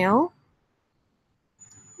style.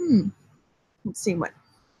 Let's see what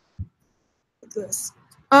this.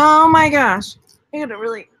 Oh my gosh. I gotta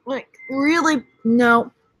really,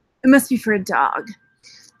 no. It must be for a dog.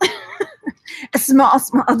 A small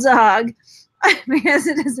dog. Because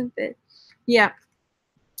it doesn't fit. Yeah.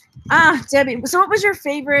 Ah, Debbie. So what was your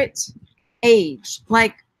favorite age?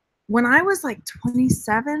 Like when I was like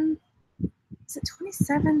 27? Is it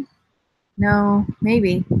 27? No,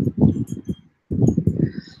 maybe.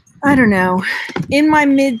 I don't know. In my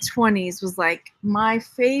mid-20s was like my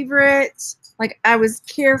favorite. Like I was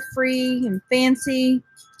carefree and fancy.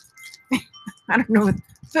 I don't know.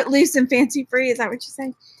 Footloose and fancy free. Is that what you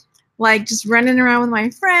say? Like just running around with my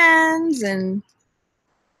friends and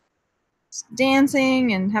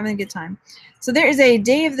dancing and having a good time. So there is a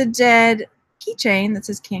Day of the Dead keychain that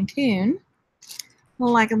says Cancun.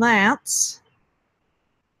 Like that.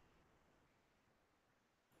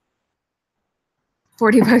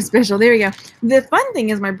 45 special. There we go. The fun thing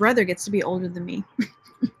is my brother gets to be older than me.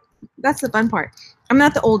 That's the fun part. I'm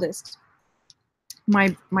not the oldest.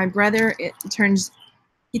 My brother,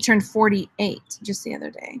 he turned 48 just the other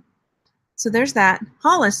day. So there's that.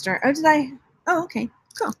 Hollister. Oh, okay.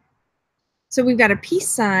 Cool. So we've got a peace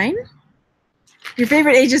sign. Your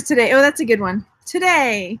favorite ages today. Oh, that's a good one.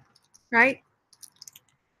 Today, right?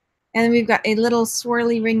 And then we've got a little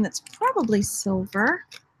swirly ring that's probably silver.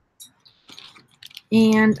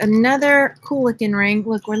 And another cool looking ring.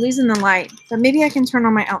 Look, we're losing the light, but maybe I can turn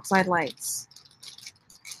on my outside lights.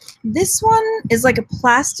 This one is like a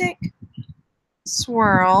plastic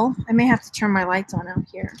swirl. I may have to turn my lights on out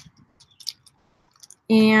here.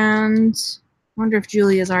 And I wonder if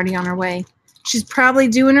Julia's already on her way. She's probably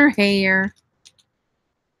doing her hair.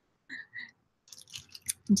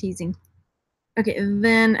 I'm teasing. Okay,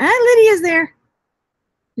 then Lydia's there.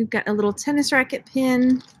 We've got a little tennis racket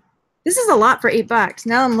pin. This is a lot for $8.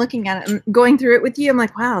 Now I'm looking at it and going through it with you. I'm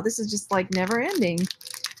like, wow, this is just like never ending.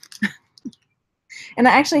 And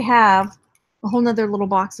I actually have a whole nother little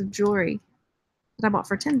box of jewelry that I bought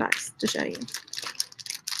for $10 to show you.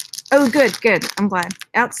 Oh, good. I'm glad.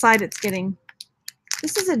 Outside it's getting.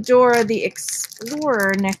 This is a Dora the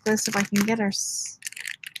Explorer necklace. If I can get her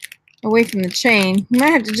away from the chain. You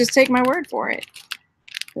might have to just take my word for it.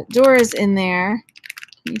 But Dora's in there.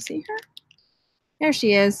 Can you see her? There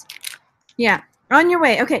she is. Yeah, on your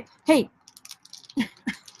way. Okay, hey.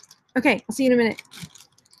 Okay, I'll see you in a minute.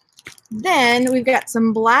 Then we've got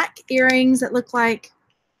some black earrings that look like,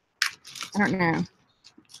 I don't know.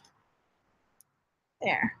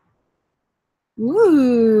 There.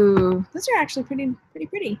 Ooh, those are actually pretty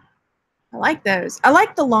pretty. I like those. I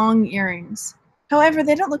like the long earrings. However,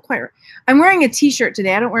 they don't look quite right. I'm wearing a t-shirt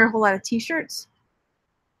today. I don't wear a whole lot of t-shirts,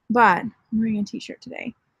 but I'm wearing a t-shirt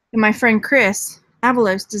today. And my friend Chris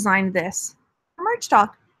Avalos designed this for Merch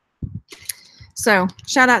Talk. So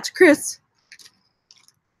shout out to Chris.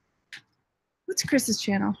 What's Chris's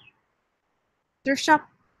channel? Thrift Shop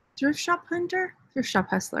Hunter? Thrift Shop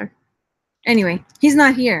Hustler. Anyway, he's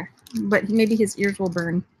not here, but maybe his ears will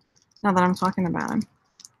burn now that I'm talking about him.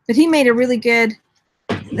 But he made a really good,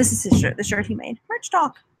 this is his shirt, the shirt he made. Merch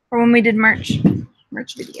Talk, for when we did merch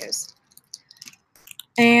videos.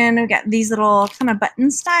 And we've got these little kind of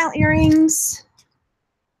button style earrings.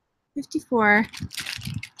 54.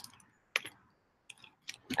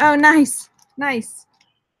 Oh, nice.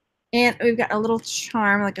 And we've got a little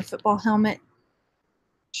charm, like a football helmet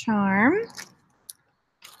charm.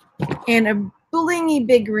 And a blingy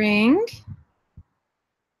big ring.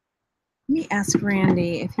 Let me ask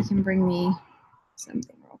Randy if he can bring me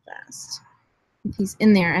something real fast. If he's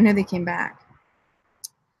in there. I know they came back.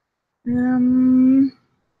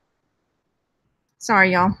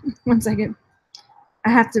 Sorry, y'all. 1 second.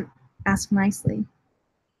 I have to ask nicely.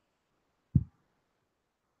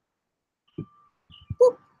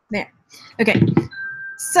 Whoop, there. Okay.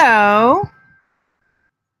 So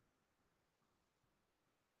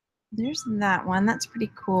there's that one. That's pretty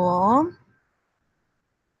cool.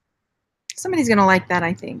 Somebody's going to like that,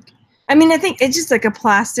 I think. I mean, I think it's just like a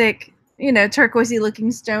plastic, you know, turquoisey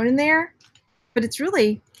looking stone in there. But it's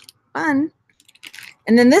really fun.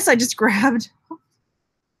 And then this I just grabbed.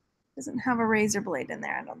 Doesn't have a razor blade in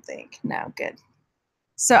there, I don't think. No, good.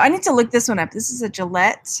 So I need to look this one up. This is a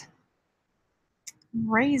Gillette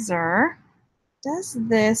razor. Does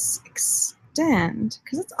this extend?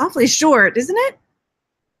 Because it's awfully short, isn't it?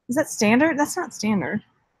 Is that standard? That's not standard.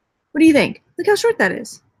 What do you think? Look how short that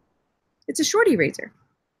is. It's a shorty razor.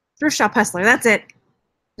 Thrift Shop Hustler. That's it.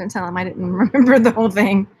 Don't tell him I didn't remember the whole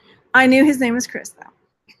thing. I knew his name was Chris, though.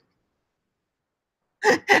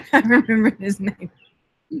 I remembered his name.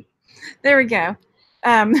 There we go.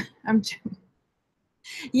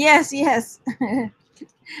 Yes.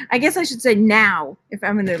 I guess I should say now if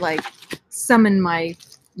I'm going to like summon my.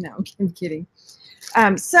 No, I'm kidding.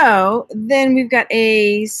 So then we've got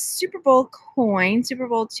a Super Bowl coin, Super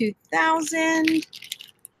Bowl 2000. I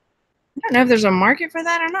don't know if there's a market for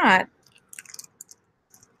that or not.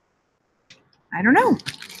 I don't know.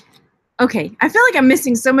 Okay, I feel like I'm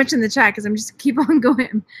missing so much in the chat because I'm just keep on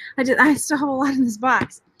going. I still have a lot in this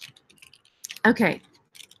box. Okay.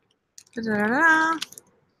 Da-da-da-da.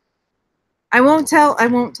 I won't tell.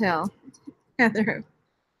 Heather.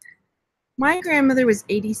 My grandmother was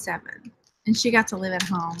 87, and she got to live at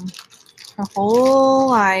home her whole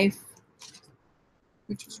life,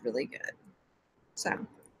 which was really good. So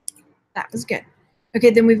that was good.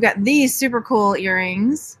 Okay, then we've got these super cool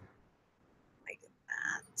earrings. Look at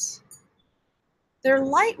that. They're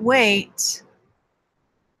lightweight,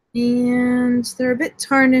 and they're a bit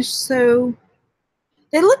tarnished, so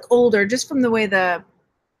they look older just from the way the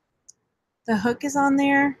hook is on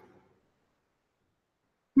there.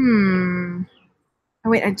 Oh,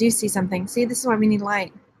 wait, I do see something. See, this is why we need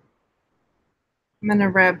light. I'm going to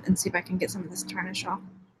rub and see if I can get some of this tarnish off.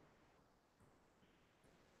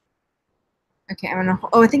 Okay, I'm going to...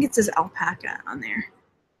 Oh, I think it says alpaca on there.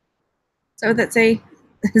 Is that what that say?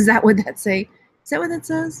 Is that what that say? Is that what that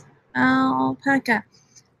says? Alpaca.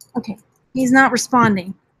 Okay, he's not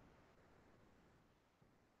responding.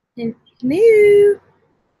 Hello?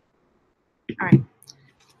 All right.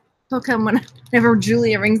 He'll come whenever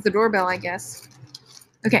Julia rings the doorbell, I guess.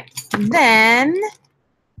 Okay, then...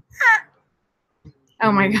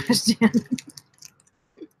 Oh my gosh, Jan.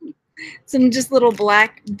 Some just little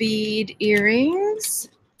black bead earrings.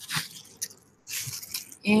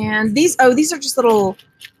 And these are just little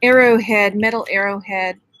arrowhead, metal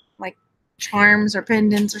arrowhead, like charms or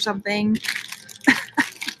pendants or something.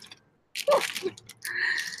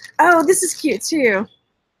 Oh, this is cute too.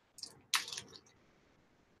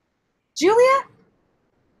 Julia?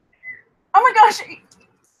 Oh my gosh,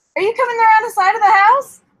 are you coming around the side of the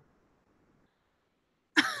house?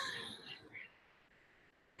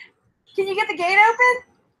 Can you get the gate open?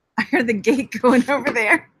 I heard the gate going over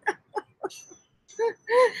there.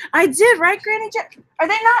 I did, right, Granny? Are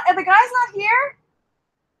the guys not here?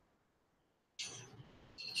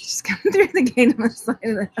 She's coming through the gate on the side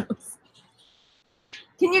of the house.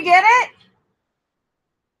 Can you get it?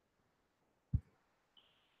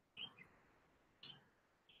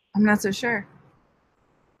 I'm not so sure.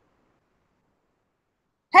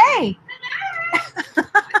 Hey!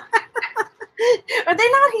 Are they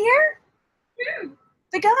not here? Who?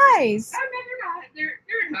 The guys. Oh, no, they're not. They're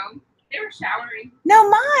at home. They were showering. No,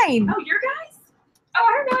 mine. Oh, your guys? Oh,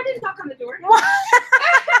 I don't know. I didn't knock on the door. What?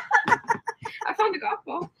 I found the golf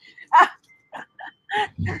ball.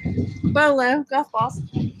 Bolo, golf balls.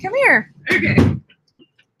 Come here. Okay.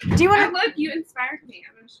 Do you want to look? You inspired me.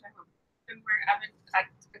 I'm going to show them.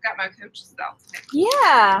 I got my coach's outfit.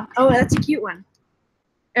 Yeah. Oh, that's a cute one.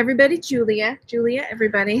 Everybody, Julia,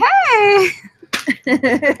 everybody. Hey.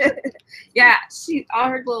 Yeah, all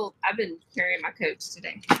her little. I've been carrying my coach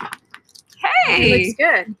today. Hey. It looks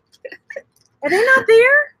good. Are they not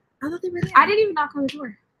there? I thought they were there. I didn't even knock on the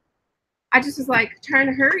door. I just was like trying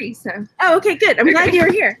to hurry. So. Oh, okay, good. I'm glad you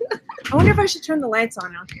were here. I wonder if I should turn the lights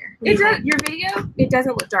on out here. It does. Your video, it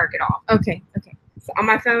doesn't look dark at all. Okay. So on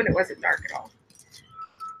my phone, it wasn't dark at all.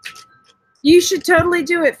 You should totally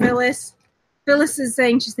do it, Phyllis. Phyllis is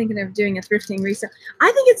saying she's thinking of doing a thrifting resale.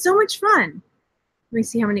 I think it's so much fun. Let me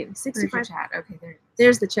see how many. 65 chat. Okay,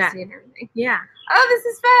 there's the chat. Seeing everything. Yeah. Oh, this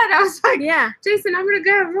is fun. I was like, yeah, Jason, I'm gonna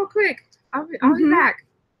go real quick. I'll be back.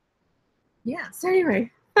 Yeah. So anyway,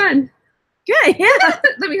 fun. Good. Yeah.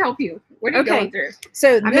 Let me help you. What are you going through?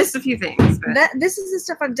 So I missed a few things. But. This is the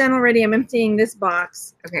stuff I've done already. I'm emptying this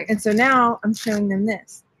box. Okay. And so now I'm showing them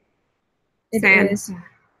this. It is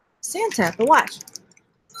Santa, the watch.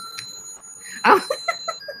 Oh.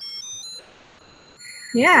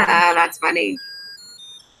 Yeah. That's funny.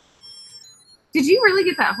 Did you really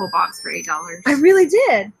get that whole box for $8? I really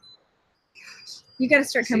did. You got to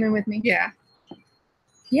start coming with me. Yeah.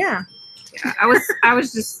 Yeah. Yeah. I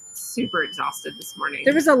was just super exhausted this morning.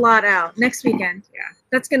 There was a lot out. Next weekend. Yeah.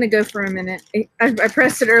 That's going to go for a minute. I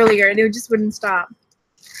pressed it earlier and it just wouldn't stop.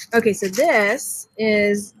 Okay, so this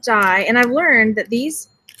is dye. And I've learned that these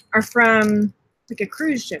are from like a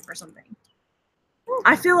cruise ship or something.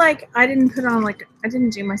 I feel like I didn't put on I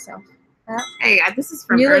didn't do myself that. Hey, this is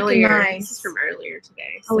from You look earlier. nice. This is from earlier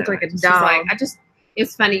today. I look like a she's dog. Like,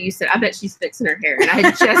 it's funny you said, I bet she's fixing her hair. And I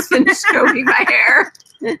had just finished combing my hair.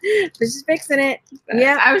 But she's fixing it. But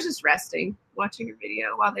Yeah. I was just resting, watching a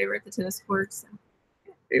video while they were at the tennis courts.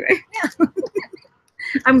 So. Anyway. Yeah.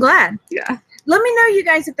 I'm glad. Yeah. Let me know, you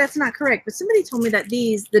guys, if that's not correct. But somebody told me that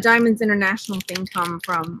the Diamonds International thing come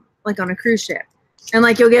from like on a cruise ship. And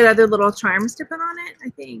like you'll get other little charms to put on it, I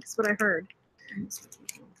think. That's what I heard.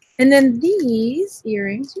 And then these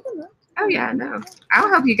earrings, you can look. Oh yeah, no. I'll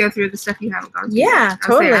help you go through the stuff you haven't gone through. Yeah,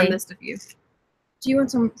 I'll say I totally. missed a few. Do you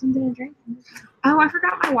want something to drink? Oh, I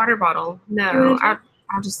forgot my water bottle. No, I'll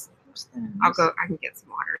go. I can get some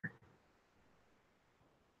water.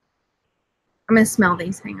 I'm gonna smell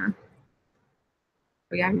these. Hang on.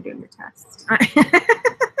 Oh yeah, I'm doing your test.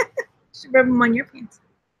 Should rub them on your pants.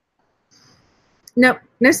 Nope,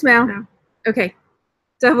 no smell. No. Okay,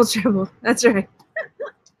 double trouble. That's right.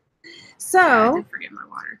 So I did forget my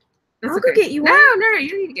water. That's I'll go get you one. No,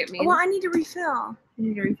 you need to get me. Well, I need to refill. You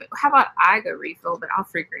need to refill. How about I go refill, but I'll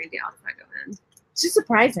freak Randy out if I go in. It's just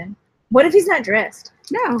surprising. What if he's not dressed?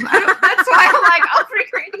 No, that's why I'm like, I'll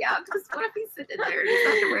freak Randy out because what if he's sitting there and he's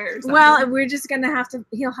underwear or something? Well, we're just gonna have to.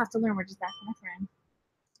 He'll have to learn. We're just that kind of friend.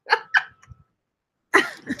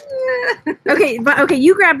 Okay, but okay,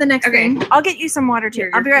 you grab the next thing. I'll get you some water too.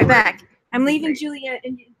 Here, I'll be right you're back. I'm leaving Julia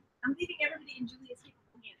and I'm leaving everybody in Julia's hand.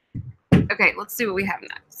 Okay, let's see what we have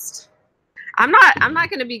next. I'm not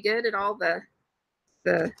going to be good at all the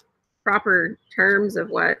proper terms of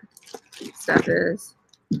what stuff is.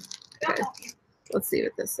 Okay, let's see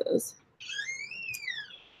what this is.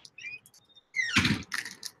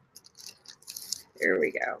 Here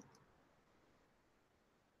we go.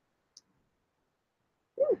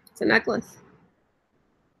 Ooh, it's a necklace.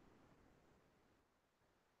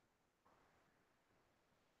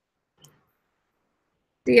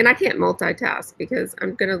 See, and I can't multitask because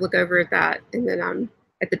I'm going to look over at that and then I'm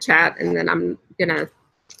at the chat and then I'm going to,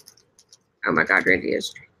 oh my God, Randy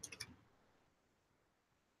is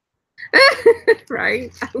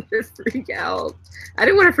right? I would freak out. I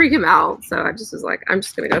didn't want to freak him out, so I just was like, I'm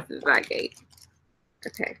just going to go through the back gate.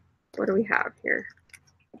 Okay, what do we have here?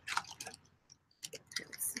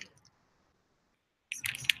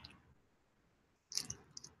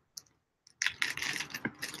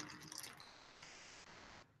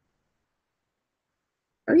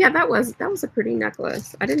 Oh yeah, that was a pretty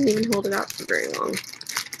necklace. I didn't even hold it out for very long. I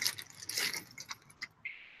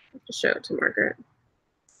have to show it to Margaret.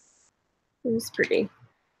 It was pretty.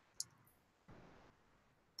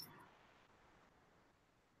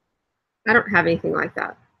 I don't have anything like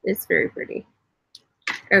that. It's very pretty.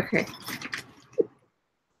 Okay.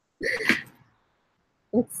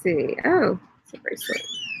 Let's see. Oh, it's a bracelet.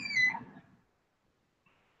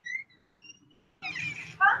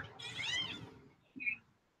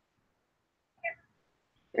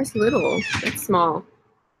 That's little. That's small.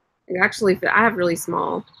 And actually, I have really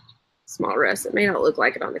small wrists. It may not look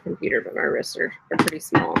like it on the computer, but my wrists are pretty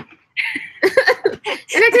small. And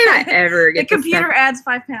I cannot ever get the computer adds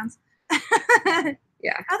 5 pounds.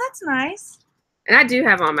 Yeah. Oh, that's nice. And I do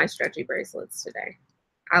have on my stretchy bracelets today.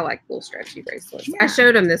 I like little stretchy bracelets. Yeah. I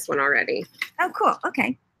showed them this one already. Oh, cool.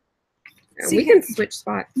 Okay. So we can switch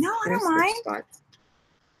spots. No, I don't mind. Spots.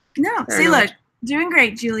 No. See, look. Doing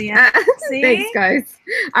great, Julia. See? Thanks, guys.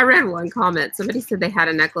 I read one comment. Somebody said they had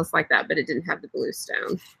a necklace like that, but it didn't have the blue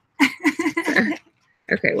stone. So,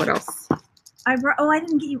 okay, what else? I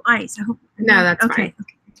didn't get you ice. I hope. No, that's okay. fine.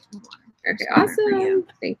 Okay, awesome.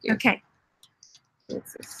 Thank you. Okay.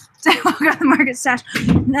 What's this? I'll go to the Margaret stash.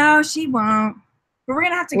 No, she won't. But we're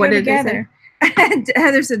gonna have to go together.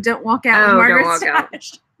 Heather said, "Don't walk out with Margaret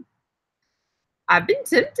stash." I've been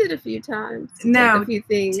tempted a few times. No, a few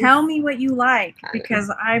things. Tell me what you like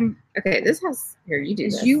because I'm. Okay, this has here. You do.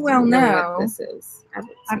 As you well know, what this is.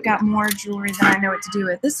 I've got more jewelry than I know what to do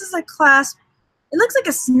with. This is a clasp. It looks like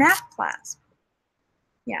a snap clasp.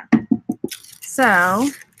 Yeah. So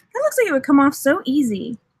it looks like it would come off so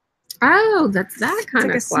easy. Oh, that's that kind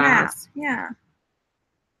like of a snap. clasp. Yeah.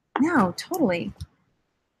 No, totally.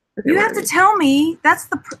 Okay, you have to tell me. That's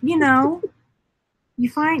the You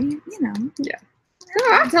find you know. Yeah. No,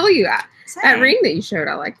 I'll tell you that. That ring that you showed,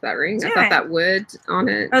 I liked that ring. I thought that wood on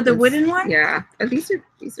it. Oh, the wooden one? Yeah. Oh, these are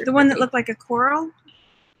the one that looked like a coral?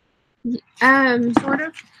 Sort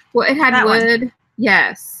of. Well, it had that wood. One.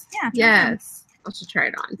 Yes. Yeah. Yes. I should try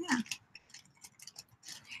it on. Yeah.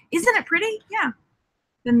 Isn't it pretty? Yeah.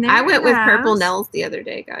 Then I went with purple nails the other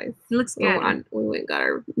day, guys. It looks good. We went and got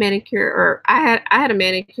our manicure, or I had a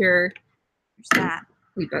manicure. Where's that?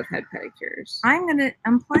 We both had pedicures. I'm gonna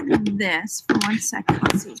unplug this for 1 second.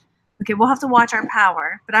 Let's see. Okay, we'll have to watch our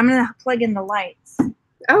power, but I'm gonna plug in the lights.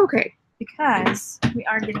 Oh, okay. Because we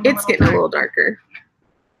are getting a little darker.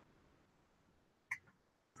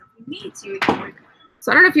 We need to.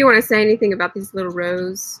 So I don't know if you want to say anything about these little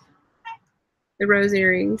rose, the rose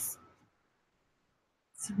earrings.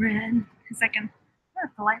 It's red. A second. Oh,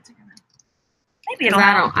 the lights are gonna. Maybe it'll.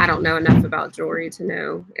 I don't know enough about jewelry to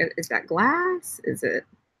know. Is that glass? Is it?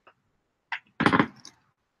 I'm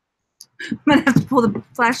gonna have to pull the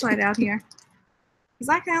flashlight out here because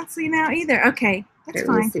I can't see now either. Okay, that's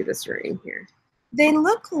fine. Let me see this ring here. They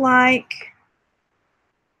look like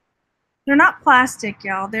they're not plastic,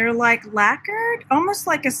 y'all. They're like lacquered, almost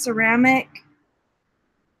like a ceramic.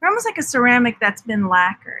 They're almost like a ceramic that's been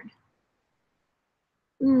lacquered.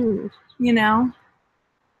 You know,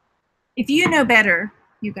 if you know better,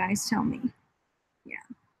 you guys tell me. Yeah.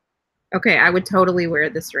 Okay, I would totally wear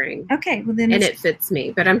this ring. Okay, well then. And it fits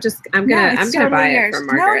me, but I'm gonna buy it from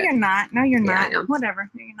Margaret. No, you're not. No, you're Yeah, not.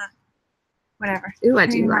 Whatever. No, you're not. Whatever. Ooh, I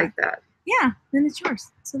do like that. Yeah, then it's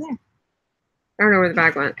yours. So there. I don't know where the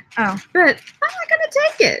bag went. Oh. But I'm not gonna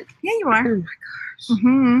take it. Yeah, you are. Oh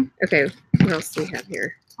my gosh. Okay, what else do we have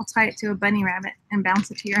here? I'll tie it to a bunny rabbit and bounce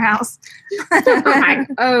it to your house.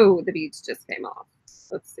 Oh, the beads just came off.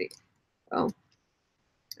 Let's see. Oh,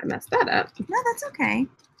 I messed that up. No, that's okay.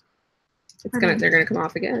 They're gonna come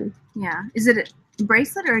off again. Yeah. Is it a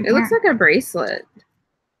bracelet or a It looks like a bracelet.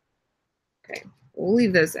 Okay. We'll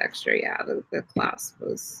leave those extra. Yeah, the clasp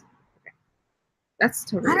was. Okay. That's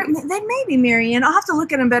totally. They may be Marianne. I'll have to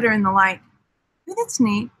look at them better in the light. Ooh, that's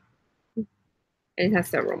neat. And it has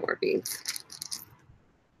several more beads.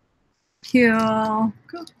 Cool.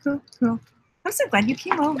 Cool. I'm so glad you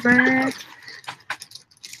came over.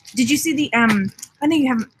 Did you see the I know you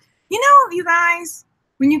haven't. You know, you guys,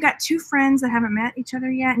 when you got two friends that haven't met each other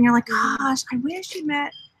yet, and you're like, gosh, I wish you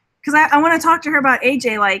met. Because I want to talk to her about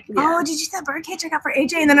AJ. Like, oh, did you see that birdcage I got for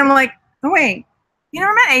AJ? And then I'm like, oh wait, you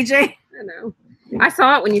never met AJ. I know. I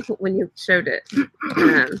saw it when you showed it.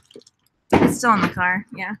 It's still in the car.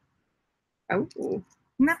 Yeah. Oh. Isn't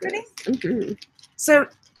that pretty? Mm-hmm. So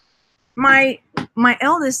my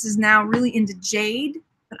eldest is now really into jade,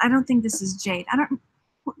 but I don't think this is jade. I don't.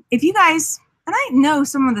 If you guys, and I know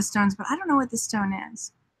some of the stones, but I don't know what this stone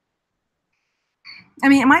is. I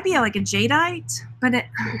mean, it might be like a jadeite, but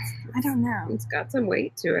I don't know. It's got some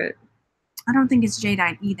weight to it. I don't think it's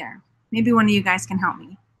jadeite either. Maybe one of you guys can help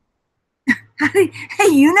me. Hey,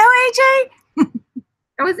 you know AJ?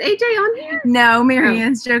 Oh, is AJ on here? No,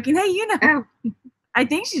 Marianne's joking. Hey, you know. Oh. I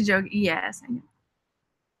think she's joking. Yes, I know.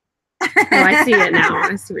 Oh, I see it now.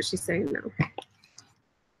 I see what she's saying now.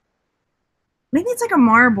 Maybe it's like a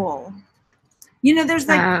marble. You know, there's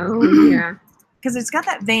like, yeah, because it's got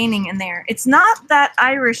that veining in there. It's not that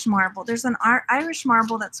Irish marble. There's an Irish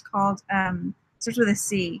marble that's called starts with a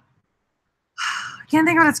C. I can't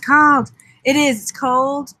think of what it's called. It is. It's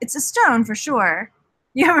cold. It's a stone for sure.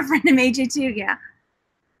 You have a friend named AJ too, yeah.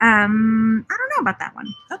 I don't know about that one.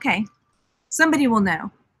 Okay, somebody will know.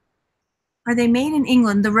 Are they made in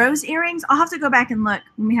England? The rose earrings? I'll have to go back and look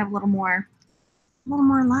when we have a little more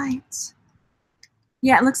lights.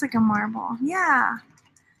 Yeah, it looks like a marble. Yeah.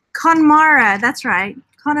 Connemara, that's right.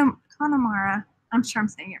 Connemara. I'm sure I'm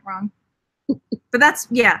saying it wrong. But that's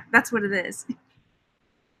what it is.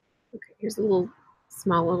 Okay, here's a little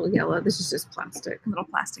yellow. This is just plastic. A little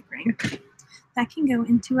plastic ring. That can go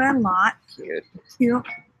into a lot. Cute. Cute.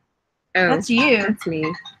 Oh, that's you. That's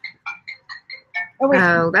me. Oh, wait.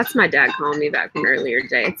 Oh, that's my dad calling me back from earlier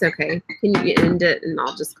today. It's okay. Can you end it and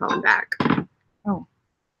I'll just call him back? Oh.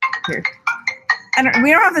 Here.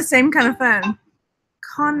 We don't have the same kind of phone.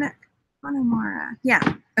 Connemara. Yeah.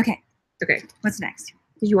 Okay. Okay. What's next?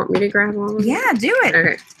 Did you want me to grab all of them? Yeah, do it.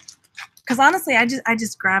 Okay. Because honestly, I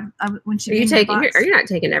just grabbed when she. Are you not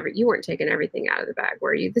taking you weren't taking everything out of the bag,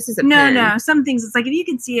 were you? This is a no. pen. Some things it's like if you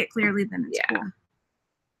can see it clearly, then it's cool.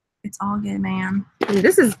 It's all good, man. I mean,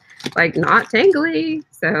 this is like not tangly,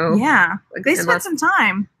 so yeah. They spent some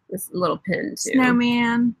time. This little pin too.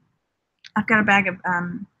 Snowman. I've got a bag of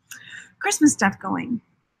Christmas stuff going.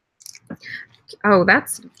 Oh,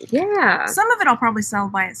 that's Some of it I'll probably sell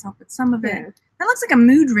by itself, but some of it that looks like a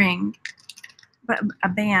mood ring, but a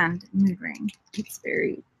band mood ring. It's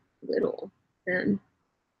very little then.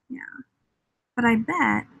 Yeah, but I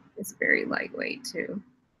bet it's very lightweight too.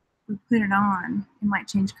 We put it on, it might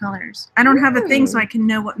change colors. I don't have a thing so I can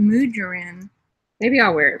know what mood you're in. Maybe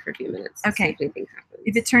I'll wear it for a few minutes. Okay. See if anything happens.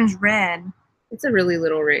 If it turns red, it's a really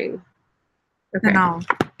little ring. Okay. then I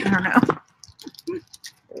don't know. What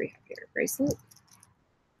do we have here? Bracelet.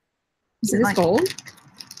 Is it it like gold?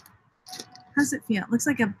 How does it feel? It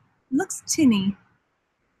looks tinny.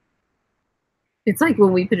 It's like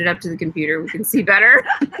when we put it up to the computer, we can see better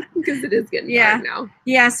because it is getting dark now.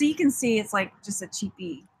 Yeah, so you can see it's like just a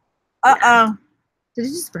cheapie. Uh-oh. Did it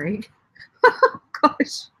just break? Oh,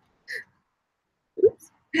 gosh.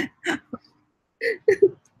 Oops.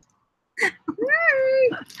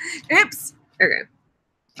 Oops. Okay.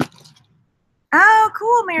 Oh,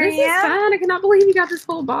 cool, Marianne. This is fun. I cannot believe you got this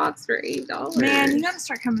whole box for $8. Man, you got to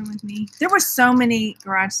start coming with me. There were so many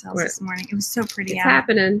garage sales this morning. It was so pretty it's out.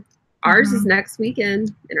 happening. Ours is next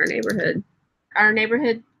weekend in our neighborhood. Our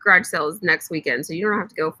neighborhood garage sale is next weekend, so you don't have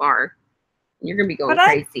to go far. You're going to be going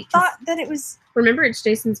crazy. I thought that it was... Remember, it's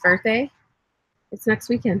Jason's birthday? It's next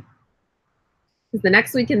weekend. Because the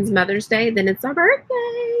next weekend's Mother's Day, then it's our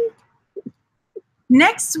birthday.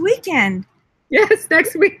 Next weekend? Yes,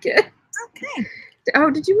 next weekend. Okay. Oh,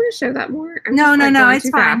 did you want to show that more? No, it's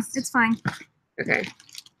fine. Fast. It's fine. Okay.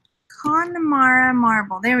 Connemara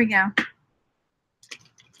marble. There we go.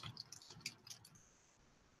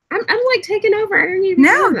 I'm like taking over. I don't even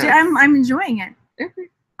know this. I'm enjoying it. Okay.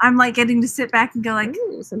 I'm like getting to sit back and go like,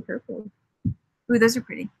 ooh, some purple. Ooh, those are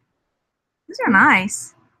pretty. Those are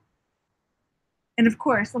nice. And of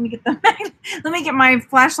course, let me get my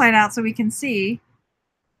flashlight out so we can see.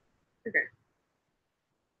 Okay.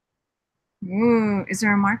 Ooh, is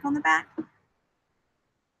there a mark on the back?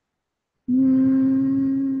 Don't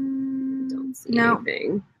see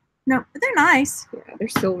anything. No, but they're nice. Yeah, they're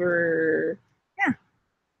silver. Yeah.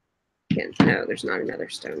 No, there's not another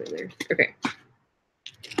stone in there. Okay.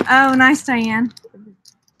 Oh, nice, Diane.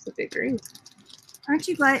 It's a big ring. Aren't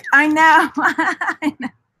you glad? I know. I know.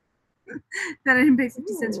 That I didn't pay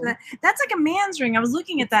 50 cents for that. That's like a man's ring. I was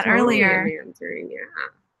looking at that earlier. A man's ring, yeah.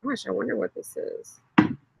 Gosh, I wonder what this is.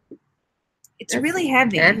 It's really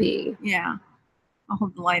heavy. Heavy. Yeah. I'll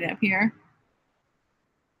hold the light up here.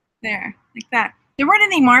 There, like that. There weren't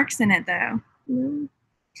any marks in it, though. Mm.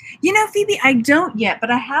 You know, Phoebe, I don't yet,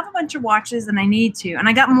 but I have a bunch of watches and I need to. And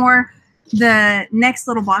I got more. The next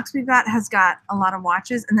little box we've got has got a lot of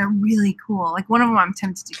watches, and they're really cool. Like one of them I'm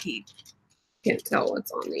tempted to keep. Can't tell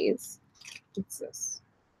what's on these. What's this?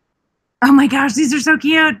 Oh my gosh, these are so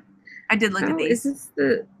cute. I did look at these. It's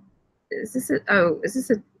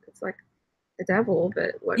like a devil,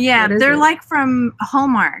 but what? Yeah, what is they're it? like from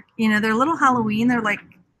Hallmark. You know, they're little Halloween. They're like.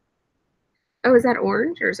 Oh, is that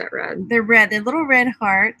orange or is that red? They're red. They're little red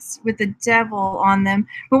hearts with the devil on them.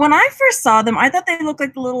 But when I first saw them, I thought they looked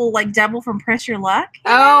like the little like devil from Press Your Luck.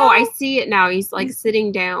 Oh, I see it now. He's like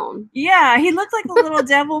sitting down. Yeah, he looked like the little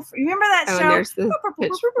devil. Remember that show? And there's the no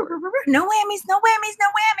whammies, no whammies, no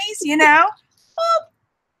whammies. You know.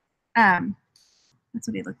 That's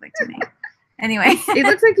what he looked like to me. Anyway, he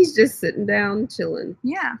looks like he's just sitting down, chilling.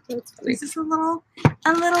 Yeah, that's funny. This is a little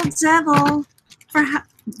devil for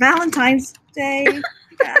Valentine's Day.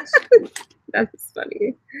 Gosh. That's funny.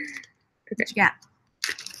 Okay. What you got?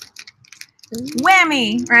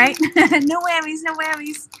 Whammy, right? No whammies, no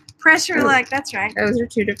whammies. Press Your Luck. That's right. Those are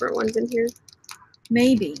two different ones in here.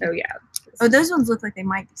 Maybe. Oh yeah. Oh, those ones look like they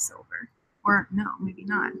might be silver, or no, maybe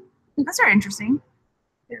not. That's very interesting.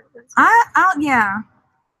 Yeah. Yeah.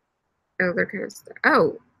 Oh, they're kind of stuck.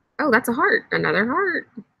 Oh, that's a heart. Another heart.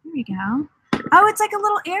 There we go. Oh, it's like a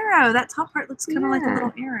little arrow. That top part looks kind of like a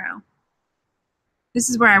little arrow. This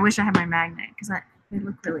is where I wish I had my magnet because they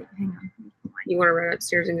look really. Hang on. You want to run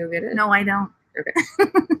upstairs and go get it? No, I don't. Okay.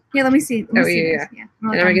 Here, let me see. Yeah. And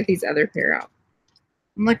I'm gonna get these other pair out.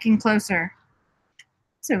 I'm looking closer.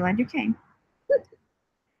 So glad you came.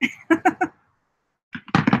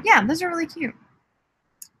 Yeah, those are really cute.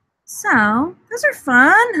 So those are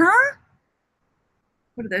fun, huh?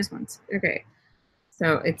 What are those ones? Okay.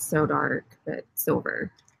 So it's so dark, but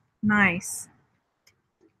silver. Nice.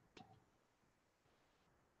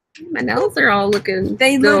 My nails are all looking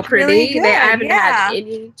they look pretty. Really good. I haven't had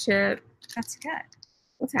any chip. That's good.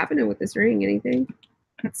 What's happening with this ring? Anything?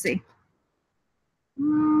 Let's see.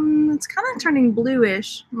 It's kind of turning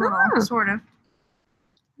bluish, sort of.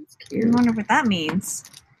 That's cute. I wonder what that means.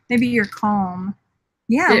 Maybe you're calm.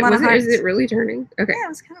 Yeah, is it really turning? Okay. Yeah, it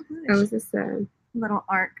was kind of bluish. Oh, is this little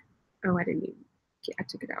arc? Oh, I didn't even. I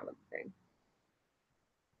took it out of the thing.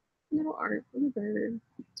 Little arc, little bird,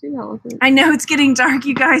 2 elephants. I know it's getting dark,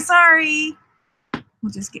 you guys. Sorry.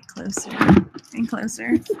 We'll just get closer and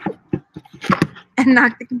closer and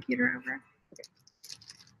knock the computer over.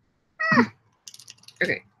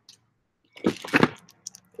 Okay.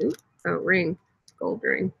 Ooh. Oh, ring. Gold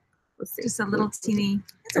ring. Let's see. Just a little teeny.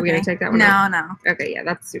 Are we gonna take that one? No, off? no. Okay, yeah,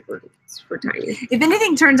 that's super tiny. If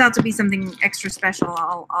anything turns out to be something extra special,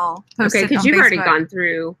 I'll post it on because you've Facebook. already gone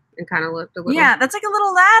through and kind of looked a little. Yeah, that's like a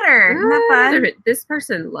little ladder. Isn't that fun? This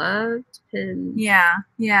person loved pins. Yeah,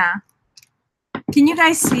 yeah. Can you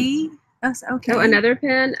guys see us? Okay. Oh, another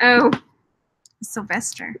pin. Oh,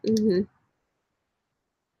 Sylvester. Mm-hmm.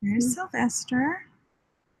 There's Sylvester.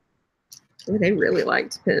 Oh, they really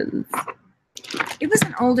liked pins. It was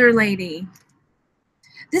an older lady.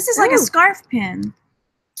 This is like a scarf pin,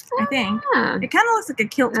 I think. Yeah. It kind of looks like a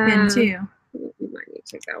kilt pin too. You might need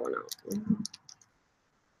to take that one out.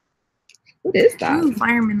 What is that? Ooh,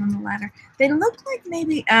 fireman on the ladder. They look like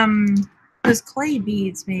maybe those clay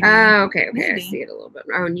beads, maybe. Oh, okay, okay. Maybe. I see it a little bit.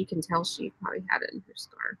 Oh, and you can tell she probably had it in her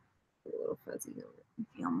scarf. A little fuzzy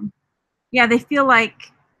on it. Yeah, they feel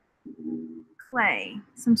like clay,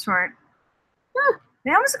 some sort. Huh.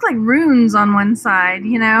 They almost look like runes on one side,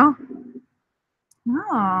 you know?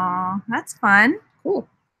 Oh, that's fun. Cool.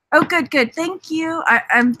 Oh, good, good. Thank you.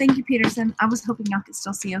 Thank you, Peterson. I was hoping y'all could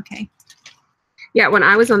still see okay. Yeah, when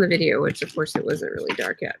I was on the video, which of course it wasn't really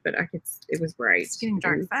dark yet, but it was bright. It's getting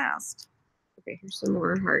dark fast. Okay, here's some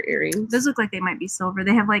more heart earrings. Those look like they might be silver.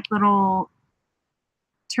 They have like little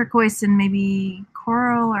turquoise and maybe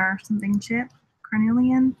coral or something chip,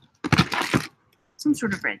 carnelian, some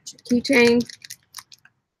sort of red chip. Keychain.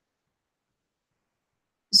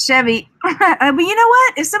 Chevy. But you know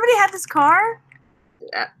what? If somebody had this car,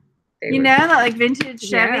 yeah, you know, that like vintage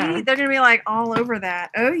Chevy, yeah. They're gonna be like all over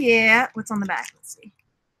that. Oh yeah. What's on the back? Let's see.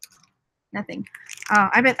 Nothing. Oh,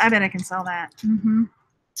 I bet I can sell that. Mm-hmm.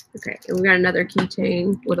 Okay, and we got another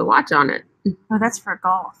keychain with a watch on it. Oh, that's for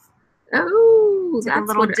golf. Oh, it's that's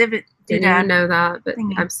like a little divot. Didn't even know that, but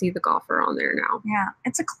thingy. I see the golfer on there now. Yeah,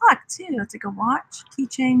 it's a clock too. It's like a watch,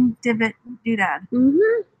 keychain, divot, doodad.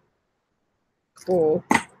 Mm-hmm. Cool.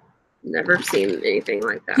 Never seen anything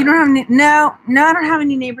like that. You don't have any? No, I don't have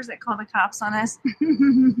any neighbors that call the cops on us.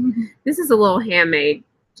 This is a little handmade,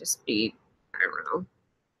 just bead. I don't know.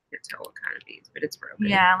 Can't tell what kind of beads, but it's broken.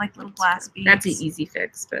 Yeah, like little glass beads. That's an easy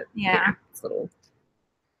fix, but yeah it's little.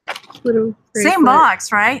 Same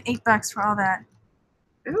box, right? $8 for all that.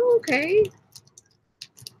 Oh, okay.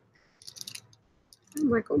 Oh,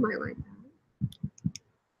 Michael might like that.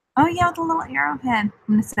 Oh yeah, with the little arrowhead. I'm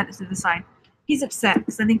gonna set it to the side. He's upset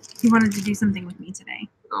because I think he wanted to do something with me today.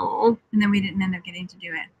 Oh. And then we didn't end up getting to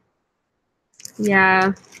do it.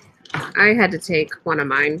 Yeah, I had to take one of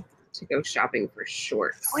mine to go shopping for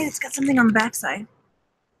shorts. Oh, wait, it's got something on the backside.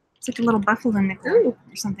 It's like a little buffalo nickel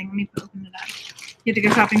or something. Let me open it up. You have to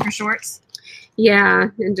go shopping for shorts? Yeah,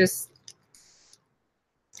 and just,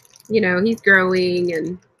 you know, he's growing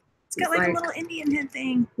and it's got like a little Indian head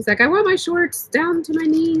thing. He's like, I want my shorts down to my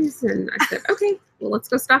knees. And I said, okay, well, let's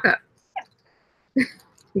go stock up.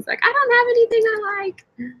 He's like, I don't have anything I like.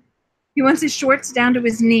 He wants his shorts down to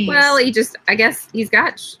his knees. Well, I guess he's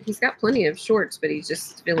got plenty of shorts, but he's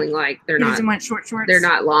just feeling like he doesn't want short shorts. They're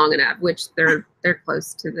not long enough, which they're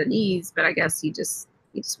close to the knees, but I guess he just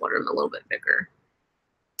wanted them a little bit bigger.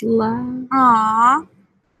 Love. Aww.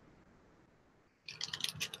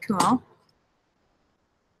 Cool.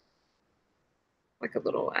 Like a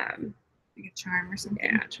little like a charm or something.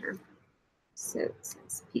 Yeah, charm. So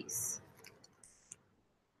piece.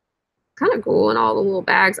 Kind of cool in all the little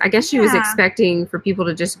bags. I guess she was expecting for people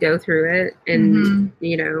to just go through it and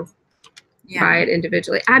you know buy it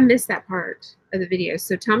individually. I missed that part of the video.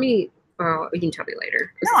 So tell me. Well, you can tell me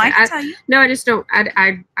later. No, I can tell you. No, I just don't.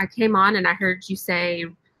 I came on and I heard you say,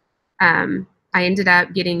 I ended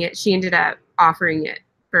up getting it. She ended up offering it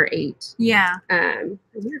for $8. Yeah. I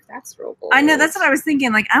wonder if that's rollable. I know, that's what I was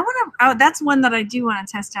thinking. Like, I want to. Oh, that's one that I do want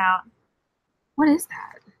to test out. What is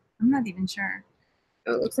that? I'm not even sure.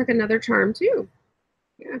 Oh, it looks like another charm too.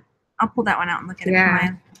 Yeah. I'll pull that one out and look at it.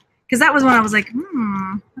 Yeah. Because that was one I was like,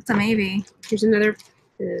 that's a maybe. Here's another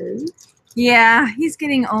pin. Yeah, he's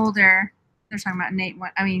getting older. They're talking about Nate.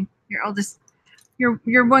 I mean, your oldest,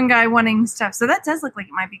 your one guy wanting stuff. So that does look like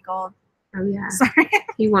it might be gold. Oh yeah. Sorry.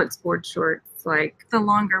 He wants board shorts, like the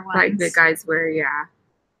longer ones. Like the guys wear. Yeah.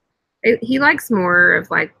 He likes more of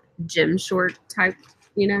like gym short type,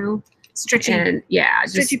 you know. Stretchy. And yeah,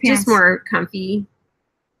 just more comfy.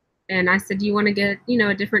 And I said, do you want to get, you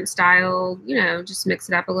know, a different style, you know, just mix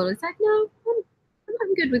it up a little. He's like, no,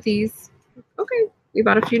 I'm good with these. Okay. We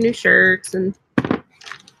bought a few new shirts and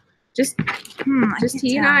just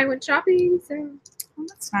he and I went shopping. So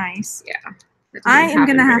that's nice. Yeah. I am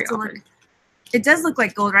going to have to look. It does look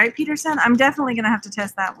like gold, right, Peterson? I'm definitely going to have to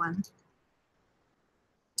test that one.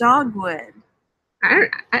 Dogwood.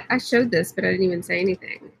 I showed this, but I didn't even say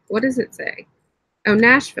anything. What does it say? Oh,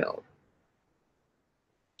 Nashville.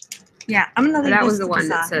 Yeah, I'm gonna leave That this was the to one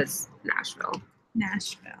that side. says Nashville.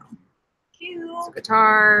 Nashville. Cute.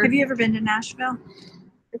 Guitar. Have you ever been to Nashville?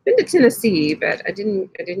 I've been to Tennessee, but I didn't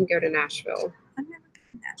go to Nashville. I've never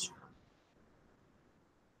been to Nashville.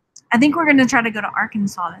 I think we're gonna try to go to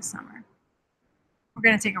Arkansas this summer. We're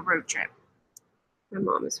gonna take a road trip. My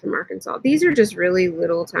mom is from Arkansas. These are just really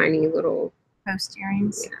little, tiny little Post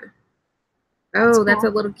earrings. Yeah. Oh, that's cool.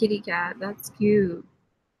 a little kitty cat. That's cute.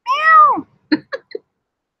 Meow.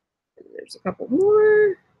 There's a couple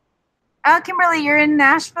more. Oh, Kimberly, you're in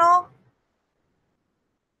Nashville?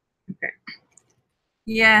 Okay.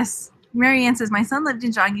 Yes. Marianne says, my son lived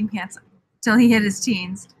in jogging pants till he hit his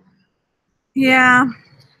teens. Yeah.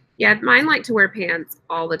 Yeah, mine like to wear pants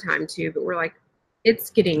all the time too, but we're like,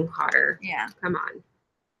 it's getting hotter. Yeah. Come on.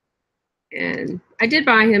 And I did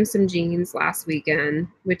buy him some jeans last weekend,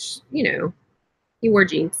 which, you know, he wore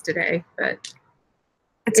jeans today, but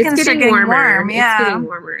it's getting warmer. Warm. Yeah. It's getting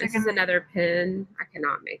warmer. This is another pin. I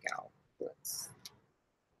cannot make out.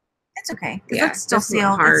 It's okay, because it's still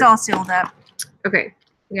sealed. Hard. It's all sealed up. Okay.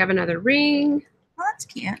 We have another ring. Oh, that's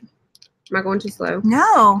cute. Am I going too slow?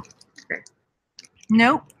 No. Okay.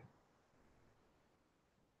 Nope.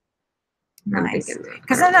 Nice.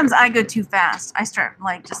 Because sometimes I go too fast. I start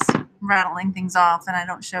like just rattling things off and I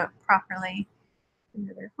don't show it properly.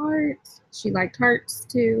 Another heart. She liked hearts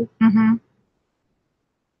too. Mm-hmm.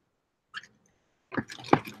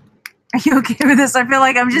 Are you okay with this? I feel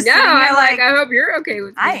like I'm just sitting here like I hope you're okay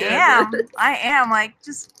with I am. I am like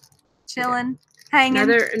just chilling, hanging.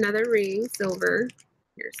 Another ring, silver.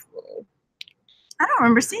 Here's a little. I don't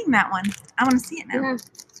remember seeing that one. I want to see it now. Yeah,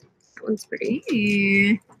 that one's pretty.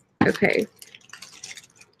 Ew. Okay.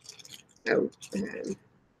 Oh,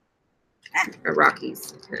 a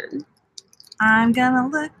Rockies 10. I'm gonna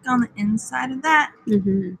look on the inside of that.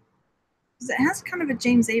 Mm-hmm. Because it has kind of a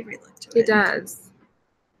James Avery look to it. It does.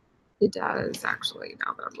 It does, actually,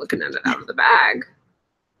 now that I'm looking at it out of the bag.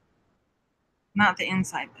 Not the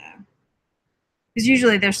inside, though. Because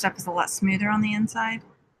usually their stuff is a lot smoother on the inside.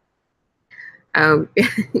 Oh,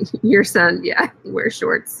 your son, yeah, he wears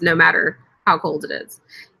shorts no matter how cold it is.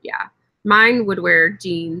 Yeah. Mine would wear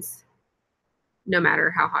jeans no matter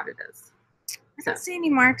how hot it is. I don't see any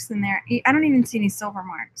marks in there. I don't even see any silver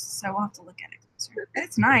marks, so we'll have to look at it closer.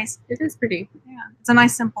 It's nice. It is pretty. Yeah. It's a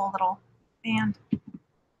nice, simple little band.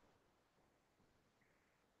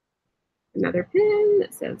 Another pin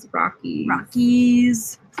that says Rockies.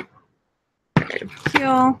 Rockies. Okay.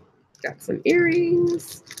 Cool. Got some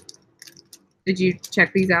earrings. Did you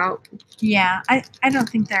check these out? Yeah. I don't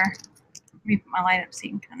think they're... Let me put my light up so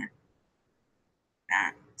you can kind of...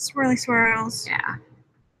 That. Swirly swirls. Yeah.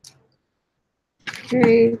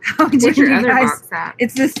 Okay. Oh, what's your other box at?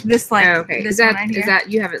 It's this like... Oh, okay. This is that, one right here. Is that...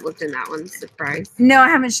 You haven't looked in that one. Surprise. No, I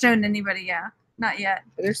haven't shown anybody yet. Not yet.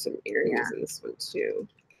 There's some earrings in this one, too.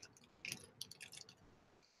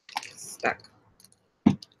 Stuck.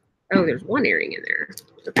 Oh, there's one earring in there.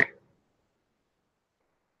 Okay.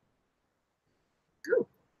 Oh.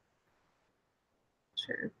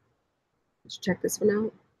 Sure. Let's check this one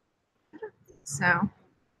out. So,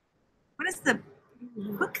 what is the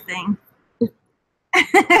hook thing?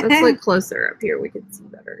 Let's look closer up here. We can see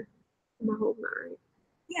better. Am I holding that right?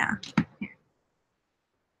 Yeah. Here.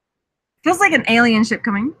 Feels like an alien ship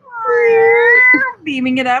coming.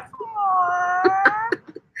 Beaming it up.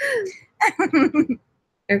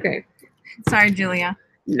 Okay. Sorry, Julia.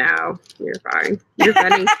 No, you're fine. You're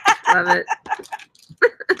funny. Love it.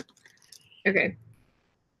 Okay.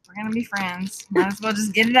 We're going to be friends. Might as well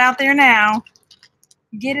just get it out there now.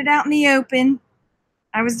 Get it out in the open.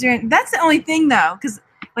 That's the only thing, though, because,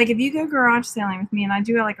 like, if you go garage selling with me and I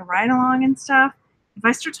do, like, a ride-along and stuff, if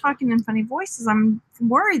I start talking in funny voices, I'm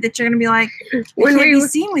worried that you're going to be like, I can't be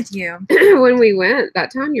seen with you. When we went,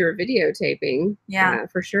 that time you were videotaping. Yeah.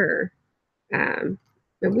 For sure.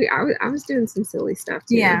 But I was doing some silly stuff,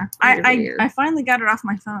 too. Yeah. I finally got it off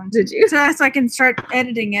my phone. Did you? So I can start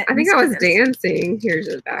editing it. I think I was dancing. Here's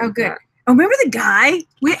a back. Oh, good. Oh, remember the guy?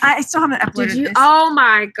 I still haven't uploaded Did you? this. Oh,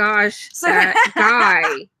 my gosh. That guy.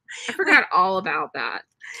 I forgot all about that.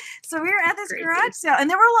 So we were at this garage sale, and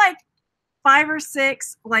there were like 5 or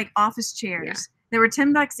 6 like office chairs. Yeah. They were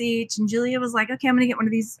 $10 each, and Julia was like, "Okay, I'm gonna get one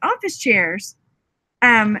of these office chairs."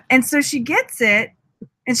 And so she gets it,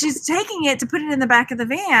 and she's taking it to put it in the back of the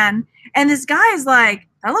van. And this guy is like,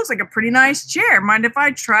 "That looks like a pretty nice chair. Mind if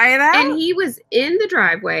I try it out?" And he was in the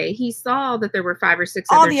driveway. He saw that there were 5 or 6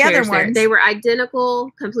 other chairs there. They were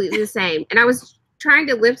identical, completely the same. And I was trying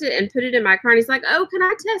to lift it and put it in my car. And he's like, "Oh, can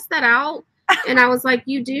I test that out?" And I was like,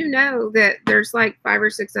 "You do know that there's like 5 or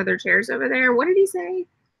 6 other chairs over there." What did he say?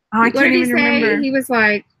 Oh, I can't even remember. He was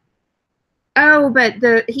like, Oh, but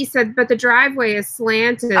he said, but the driveway is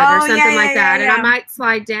slanted or something like that, and I might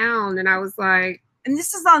slide down. And I was like, and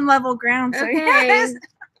this is on level ground, so okay. yes.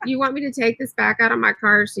 You want me to take this back out of my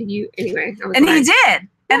car? So anyway. And like, he did.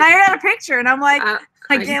 And I had a picture, and I'm like,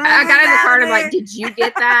 I got in the car, and I'm like, did you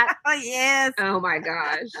get that? Oh, yes. Oh, my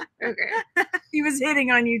gosh. Okay. He was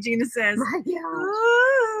hitting on you, Gina says. My gosh.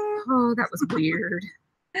 Oh, that was weird.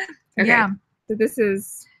 Okay. Yeah. So this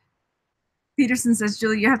is... Peterson says,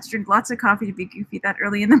 Julie, you have to drink lots of coffee to be goofy that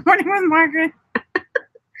early in the morning with Margaret.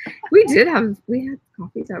 we had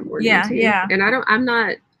coffee that morning, too. Yeah. And I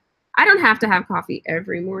don't have to have coffee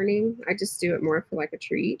every morning. I just do it more for like a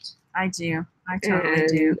treat. I do. I totally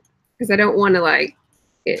do. Because I don't want to like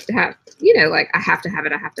it have, you know, like I have to have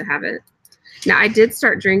it. Now I did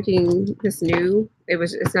start drinking this new,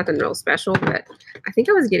 it's nothing real special, but I think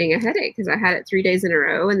I was getting a headache because I had it 3 days in a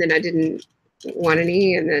row and then I didn't want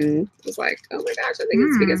any and then was like, oh my gosh, I think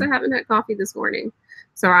it's because I haven't had coffee this morning.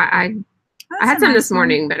 So I had some this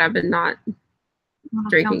morning, but I've been not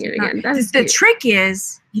drinking it again. The trick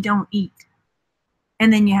is you don't eat.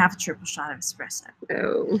 And then you have a triple shot of espresso.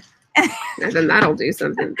 Oh. And then that'll do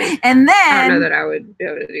something. And then I don't know that I would be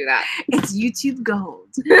able to do that. It's YouTube gold.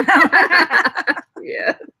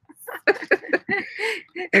 Yeah.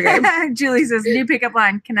 Okay. Julie says, new pickup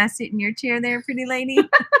line. Can I sit in your chair there, pretty lady?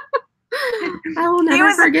 I will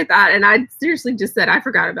never forget that. And I seriously just said I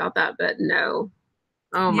forgot about that, but no.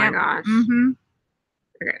 Oh my gosh. Mm-hmm.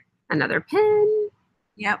 Okay. Another pen.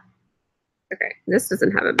 Yep. Okay. This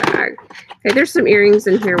doesn't have a bag. Okay. There's some earrings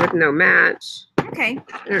in here with no match. Okay.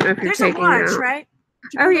 I don't know if you're taking a watch, out. right?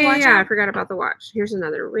 Oh, yeah. I forgot about the watch. Here's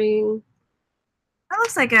another ring. That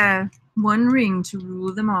looks like a one ring to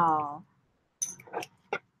rule them all.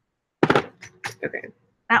 Okay.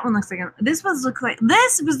 That one looks like this was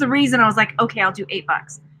the reason I was like, okay, I'll do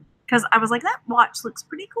 $8 because I was like, that watch looks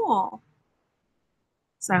pretty cool.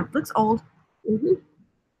 So it looks old. Mm-hmm.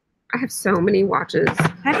 I have so many watches.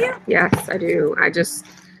 Have you? Yes, I do. I just,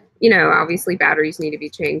 you know, obviously batteries need to be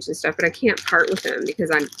changed and stuff, but I can't part with them because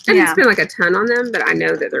I didn't spend like a ton on them, but I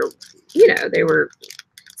know that they're, you know,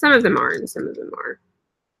 some of them are and some of them are.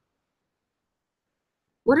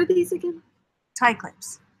 What are these again? Tie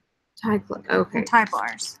clips. Tie clip. Okay. And tie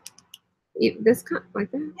bars. This kind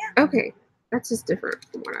like that? Yeah. Okay. That's just different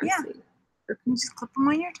from what I've seen. You can just clip them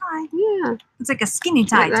on your tie. Yeah. It's like a skinny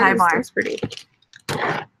tie bar. That's pretty.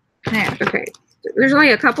 There. Okay. There's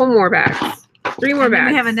only a couple more bags. 3 more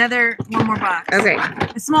bags. We have one more box. Okay.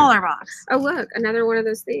 A smaller box. Oh, look. Another one of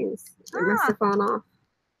those things. It must have fallen off.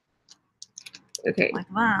 Okay. Like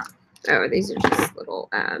that. Oh, these are just little,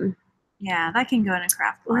 yeah, that can go in a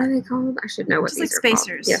craft what are they called? I should know what these are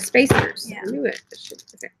spacers. called. Yeah, spacers. Yeah. I knew it.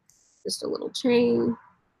 Okay. Just a little chain.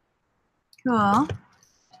 Cool.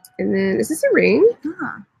 And then, is this a ring?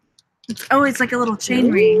 Huh. It's like a little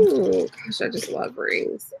chain ring. Gosh, I just love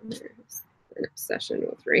rings. There's an obsession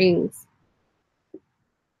with rings.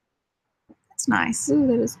 That's nice. Ooh,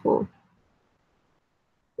 that is cool.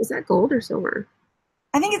 Is that gold or silver?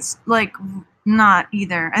 I think it's like not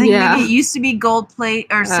either. I think maybe it used to be gold plate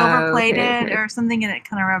or silver plated or something, and it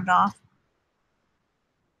kind of rubbed off.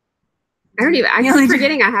 I keep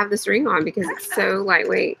forgetting I have this ring on because it's so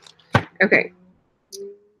lightweight. Okay.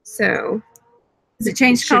 So. Does it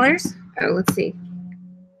change colors? Oh, let's see.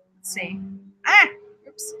 Let's see.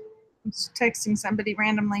 Oops. I'm just texting somebody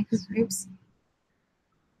randomly. Oops.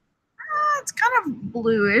 It's kind of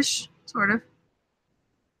bluish, sort of.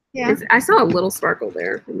 Yeah. I saw a little sparkle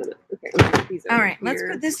there for a minute. Okay. All right. Let's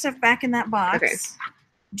put this stuff back in that box. Okay.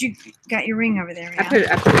 You got your ring over there. Yeah? I put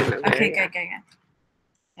it over there. Okay, good.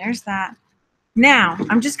 There's that. Now,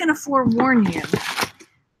 I'm just going to forewarn you.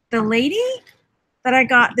 The lady that I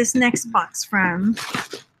got this next box from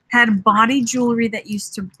had body jewelry that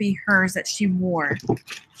used to be hers that she wore.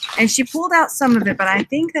 And she pulled out some of it, but I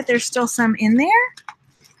think that there's still some in there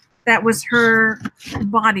that was her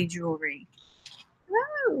body jewelry.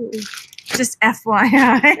 Oh. Just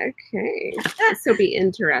FYI. Okay. This will be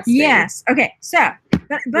interesting. Yes. Okay. So,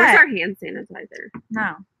 but where's our hand sanitizer?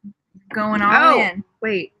 No. Going all in.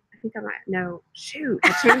 Wait. I think I might. No. Shoot.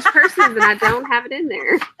 I changed purses and I don't have it in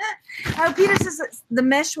there. Oh, Peter says the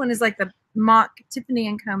mesh one is like the mock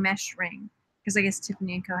Tiffany & Co. mesh ring. Because I guess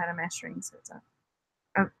Tiffany & Co. had a mesh ring. So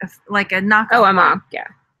it's like a knockoff. Oh, a mock. Yeah.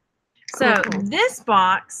 So this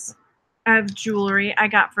box of jewelry I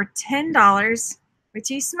got for $10. Wait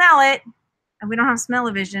till you smell it. And we don't have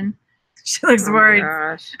smell-o-vision. She looks worried. Oh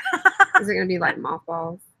my gosh. Is it going to be like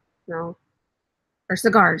mothballs? No. Or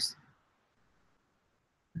cigars?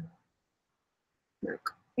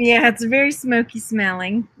 Look. Yeah, it's very smoky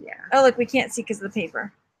smelling. Yeah. Oh, look, we can't see because of the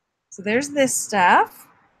paper. So there's this stuff.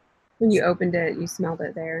 When you opened it, you smelled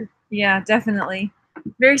it there. Yeah, definitely.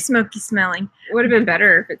 Very smoky smelling. It would have been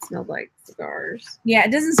better if it smelled like cigars. Yeah,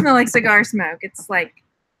 it doesn't smell like cigar smoke. It's like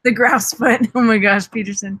the grouse foot. Oh my gosh,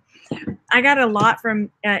 Peterson. I got a lot from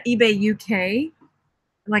eBay UK,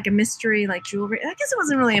 like a mystery, like jewelry. I guess it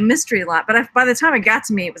wasn't really a mystery lot, but by the time it got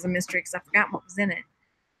to me, it was a mystery because I forgot what was in it.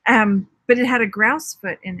 But it had a grouse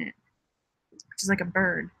foot in it, which is like a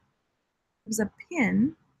bird. It was a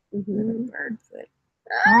pin with a bird foot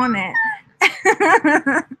on it.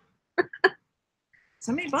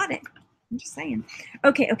 Somebody bought it. I'm just saying.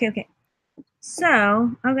 Okay.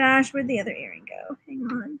 So, oh gosh, where'd the other earring go? Hang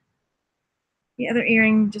on. The other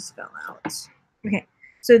earring just fell out. Okay.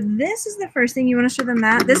 So this is the first thing. You want to show them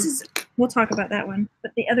that? This is, we'll talk about that one.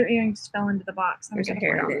 But the other earring just fell into the box. There's a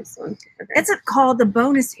hair on this one. Okay. It's called the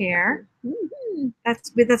bonus hair.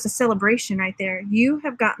 That's a celebration right there. You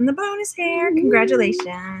have gotten the bonus hair.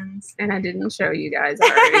 Congratulations. And I didn't show you guys. I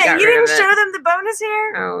already got You rid didn't of it. show them the bonus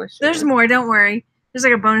hair? Oh, sure. There's more. Don't worry. There's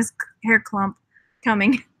like a bonus hair clump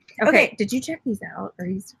coming. Okay. Did you check these out? Are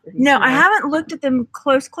these no, I haven't looked at them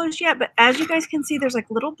close yet, but as you guys can see, there's like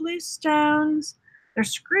little blue stones.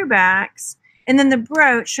 There's screwbacks. And then the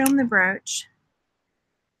brooch. Show them the brooch.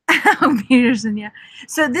 Oh, Peterson, yeah.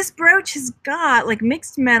 So this brooch has got like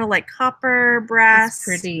mixed metal, like copper, brass. It's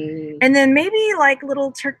pretty. And then maybe like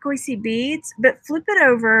little turquoisey beads, but flip it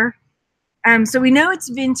over. So we know it's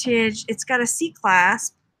vintage. It's got a C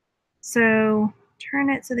clasp. So turn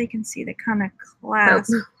it so they can see the kind of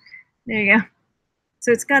clasp. Oh. There you go.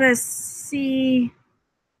 So it's got a C.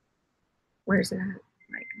 Where's it at?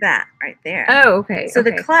 Like that right there. Oh, okay. So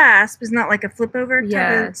the clasp is not like a flip over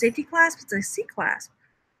type of safety clasp. It's a C clasp.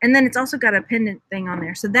 And then it's also got a pendant thing on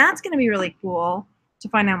there. So that's going to be really cool to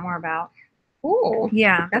find out more about. Cool.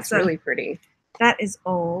 Yeah. That's really pretty. That is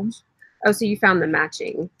old. Oh, so you found the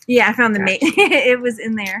matching. Yeah, I found the mate. It was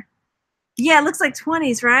in there. Yeah, it looks like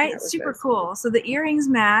 20s, right? Super cool. So the earrings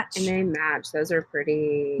match. And they match. Those are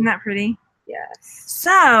pretty. Isn't that pretty? Yes.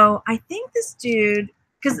 So I think this dude,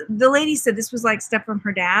 because the lady said this was like stuff from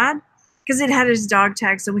her dad, because it had his dog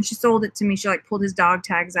tags. So when she sold it to me, she like pulled his dog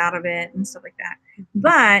tags out of it and stuff like that.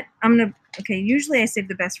 But I'm going to, okay, usually I save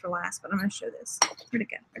the best for last, but I'm going to show this. Where'd it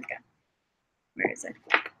go? Where is it?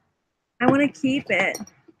 I want to keep it.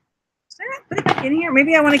 Should I not put it back in here?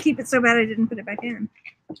 Maybe I want to keep it so bad I didn't put it back in.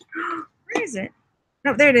 Where is it?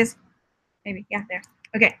 No, there it is. Maybe. Yeah, there.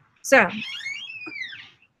 Okay, so.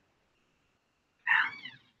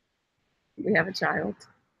 We have a child.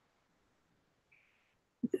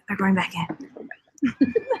 They're going back in.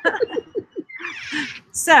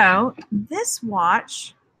 So, this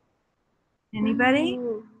watch, anybody?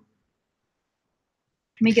 Let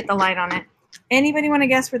me get the light on it. Anybody want to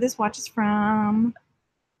guess where this watch is from?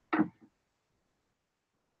 I'm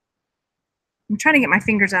trying to get my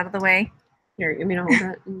fingers out of the way. Here, you mean to hold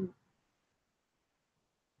that?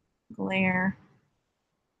 Glare.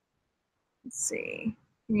 Let's see.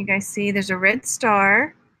 Can you guys see? There's a red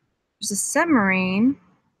star. There's a submarine.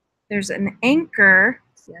 There's an anchor.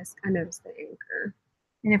 Yes, I noticed the anchor.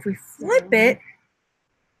 And if we flip it,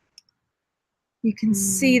 you can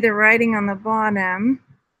see the writing on the bottom.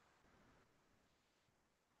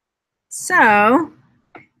 So,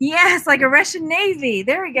 yes, like a Russian Navy.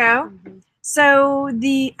 There we go. So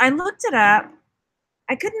I looked it up.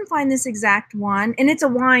 I couldn't find this exact one, and it's a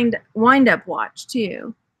wind-up watch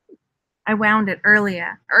too. I wound it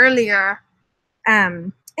earlier.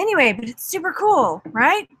 Anyway, but it's super cool,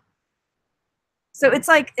 right? So it's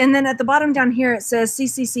like, and then at the bottom down here it says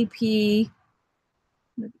CCCP.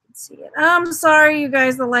 You can see it. I'm sorry, you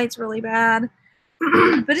guys, the light's really bad.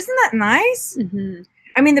 But isn't that nice?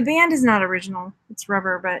 I mean, the band is not original. It's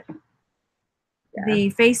rubber, but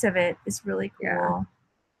the face of it is really cool. Yeah.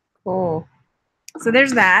 Cool. So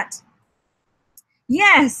there's that.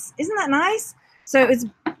 Yes. Isn't that nice? So it's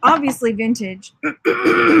obviously vintage.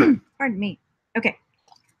 Pardon me. Okay.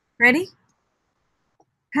 Ready?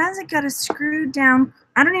 Has it got a screwed down?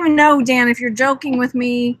 I don't even know, Dan, if you're joking with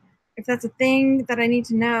me, if that's a thing that I need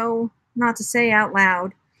to know not to say out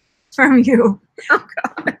loud from you. Oh,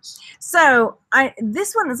 gosh. So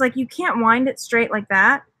this one is like you can't wind it straight like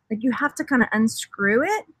that. Like you have to kind of unscrew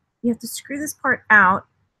it. You have to screw this part out.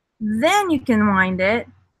 Then you can wind it.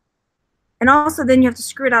 And also then you have to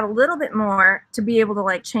screw it out a little bit more to be able to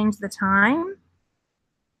like change the time.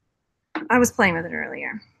 I was playing with it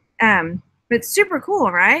earlier. But it's super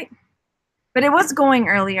cool, right? But it was going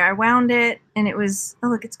earlier. I wound it and it was, oh,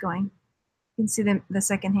 look, it's going. You can see the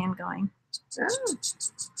second hand going. Oh.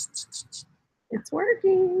 It's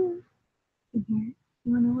working. You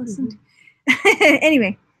want to listen?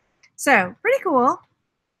 Anyway, so pretty cool.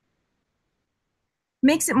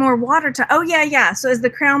 makes it more watertight. Oh yeah, yeah. So is the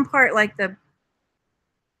crown part like the?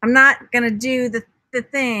 I'm not gonna do the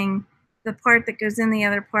thing, the part that goes in the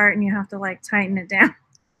other part, and you have to like tighten it down.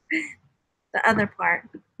 The other part,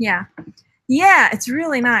 yeah, yeah. It's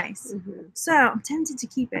really nice. Mm-hmm. So I'm tempted to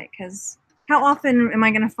keep it because how often am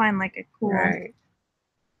I gonna find like a cool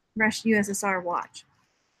Rush USSR watch?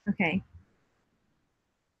 Okay.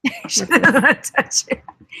 Touch it.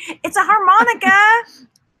 It's a harmonica.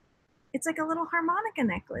 It's like a little harmonica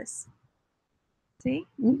necklace. See?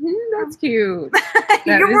 Mm-hmm, that's cute.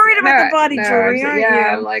 You're worried about the body jewelry, aren't you?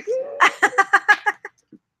 I'm like,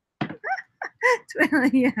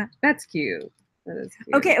 yeah. That's cute. That is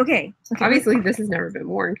cute. Okay. Obviously, this has never been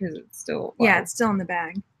worn because it's still. Yeah, it's still in the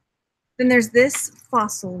bag. Then there's this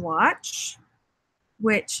fossil watch,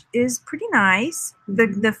 which is pretty nice.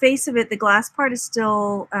 Mm-hmm. The face of it, the glass part is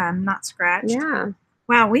still not scratched. Yeah.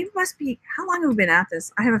 Wow, we must be. How long have we been at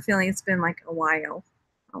this? I have a feeling it's been like a while.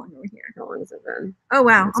 How long are we here? How long has it been? Oh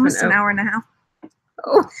wow, almost an hour and a half.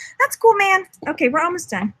 Oh, that's cool, man. Okay, we're almost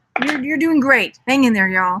done. You're doing great. Hang in there,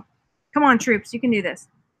 y'all. Come on, troops, you can do this.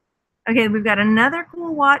 Okay, we've got another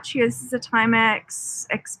cool watch here. This is a Timex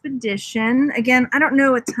Expedition. Again, I don't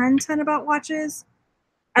know a ton about watches.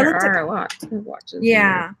 There are a lot of watches.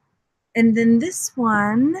 Yeah. And then this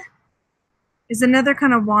one is another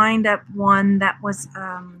kind of wind up one that was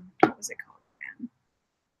what was it called again?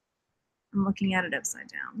 I'm looking at it upside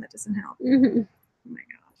down. That doesn't help. Mm-hmm. Oh my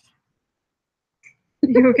gosh.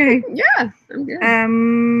 You okay? Yeah, I'm good.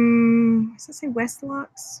 Does it say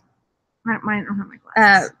Westlocks? I don't have my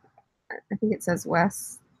glasses. I think it says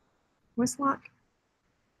Westlock?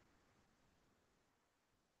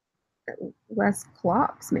 West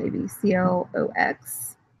Clocks, maybe.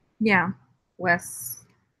 CLOX. Yeah. West.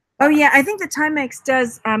 Oh yeah, I think the Timex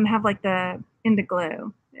does have like the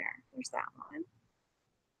Indiglo there. There's that one.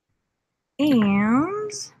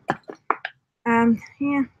 And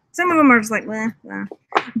yeah, some of them are just like bleh, bleh.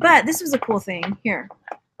 But this was a cool thing here.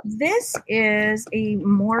 This is a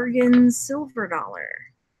Morgan silver dollar,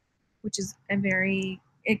 which is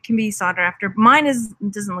it can be sought after. Mine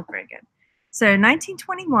doesn't look very good. So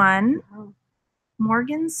 1921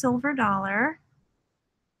 Morgan silver dollar.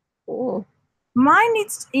 Cool. Mine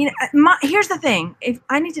needs, here's the thing. If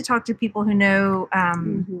I need to talk to people who know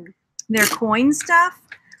their coin stuff,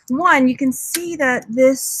 one, you can see that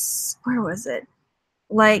this, where was it?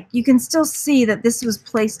 Like, you can still see that this was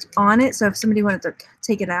placed on it. So if somebody wanted to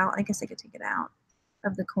take it out, I guess they could take it out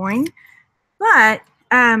of the coin. But,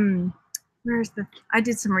 I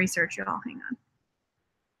did some research, y'all. Hang on.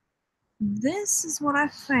 This is what I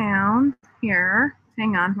found here.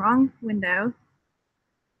 Hang on, wrong window.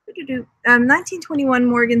 1921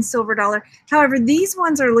 Morgan silver dollar. However, these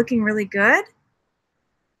ones are looking really good.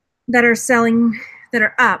 That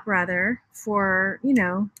are up rather for,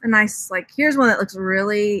 a nice, like, here's one that looks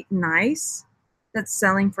really nice. That's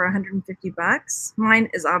selling for $150. Mine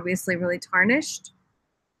is obviously really tarnished.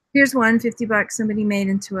 Here's one, $50. Somebody made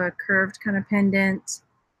into a curved kind of pendant.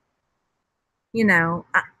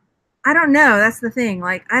 I don't know. That's the thing.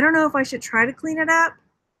 Like, I don't know if I should try to clean it up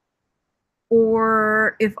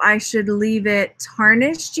or if I should leave it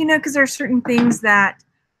tarnished, because there are certain things that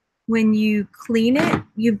when you clean it,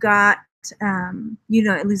 you've got,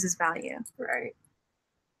 it loses value. Right.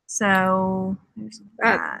 So there's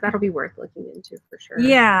that'll be worth looking into for sure.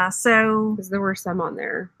 Yeah. So because there were some on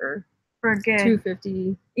there for good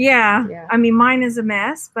 $250. Yeah. I mean, mine is a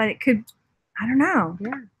mess, but it could. I don't know.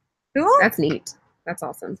 Yeah. Cool. That's neat. That's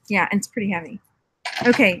awesome. Yeah, and it's pretty heavy.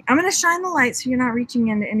 Okay, I'm gonna shine the light so you're not reaching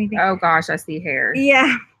into anything. Oh gosh, I see hair.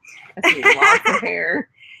 Yeah. I see lots of hair.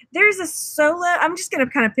 There's a solo. I'm just gonna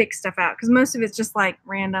kind of pick stuff out because most of it's just like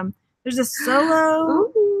random. There's a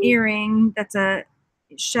solo earring that's a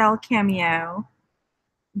shell cameo.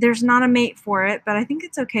 There's not a mate for it, but I think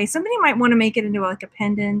it's okay. Somebody might want to make it into like a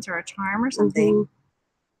pendant or a charm or something.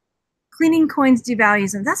 Cleaning coins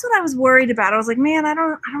devalues them. That's what I was worried about. I was like, man, I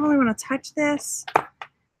don't really want to touch this.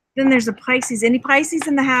 Then there's a Pisces. Any Pisces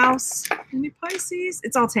in the house? Any Pisces?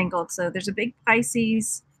 It's all tangled. So there's a big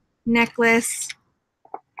Pisces necklace.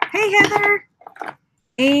 Hey, Heather.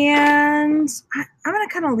 And I'm going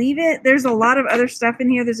to kind of leave it. There's a lot of other stuff in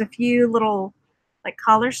here. There's a few little like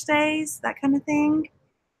collar stays, that kind of thing.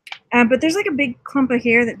 But there's like a big clump of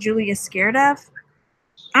hair that Julie is scared of.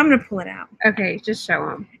 I'm going to pull it out. Okay, just show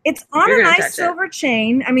them. It's on a nice silver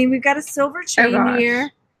chain. I mean, we've got a silver chain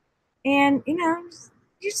here. And,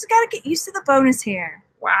 you just got to get used to the bonus hair.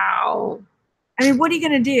 Wow. I mean, what are you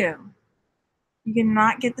going to do? You going to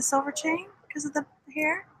not get the silver chain because of the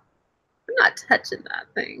hair? I'm not touching that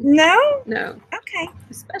thing. No? No. Okay.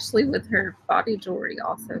 Especially with her body jewelry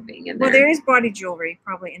also being in there. Well, there is body jewelry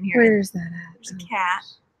probably in here. Where's that at? There's a cat.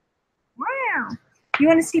 Wow. You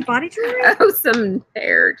want to see body jewelry? Oh, some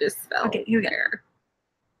hair just fell. Okay, here we go. There.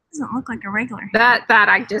 Doesn't look like a regular hair. That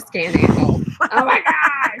I just can't handle. Oh my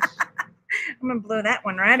gosh. I'm gonna blow that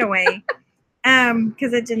one right away.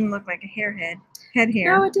 Because it didn't look like a head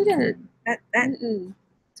hair. No, it didn't.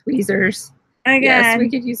 Tweezers. Again. Yes, we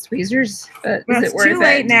could use tweezers, but Well, is it worth too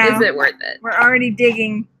late it? now. Is it worth it? We're already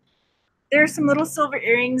digging. There are some little silver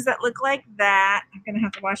earrings that look like that. I'm gonna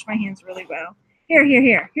have to wash my hands really well.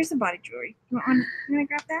 Here. Here's some body jewelry. You want to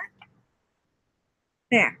grab that?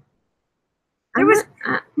 There.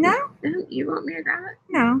 No? You want me to grab it?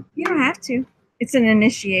 No, you don't have to. It's an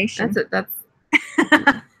initiation. That's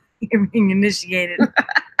You're being initiated.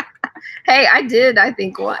 Hey, I did, I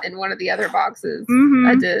think, in one of the other boxes.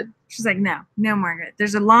 I did. She's like, no, Margaret.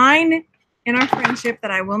 There's a line in our friendship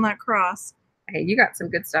that I will not cross. Hey, you got some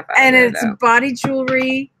good stuff out and of there, it's though. Body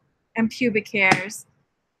jewelry and pubic hairs.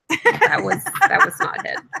 That was not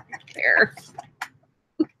head hair.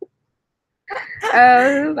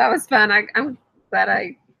 Oh, that was fun. I'm glad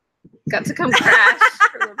I got to come crash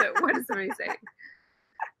for a little bit. What is somebody saying?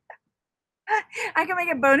 I can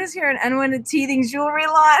make a bonus here, an unwanted teething jewelry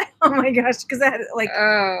lot. Oh my gosh, because I had like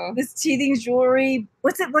this teething jewelry.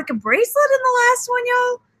 What's it, like a bracelet in the last one,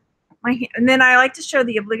 y'all? And then I like to show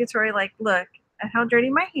the obligatory, like, look at how dirty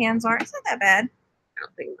my hands are. It's not that bad. I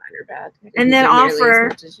don't think mine are bad. And then offer as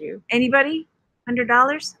much as you. Anybody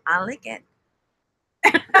 $100, I'll lick it.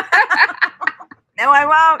 No, I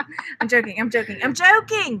won't. I'm joking.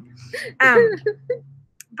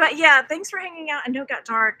 But yeah, thanks for hanging out. I know it got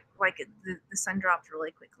dark. Like the sun dropped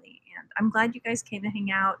really quickly, and I'm glad you guys came to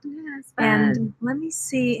hang out. Yeah, it's fun. And let me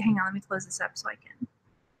see. Hang on, let me close this up so I can.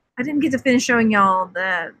 I didn't get to finish showing y'all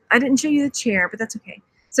I didn't show you the chair, but that's okay.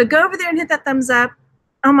 So go over there and hit that thumbs up.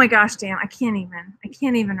 Oh my gosh, damn! I can't even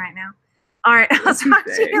right now. All right, I'll talk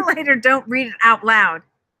to you later. Don't read it out loud.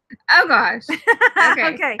 Oh gosh.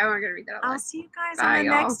 Okay. Okay. I'm not gonna read that out loud. I'll see you guys Bye, on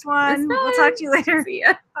the y'all. next one. We'll talk to you later. See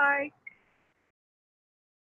ya. Bye.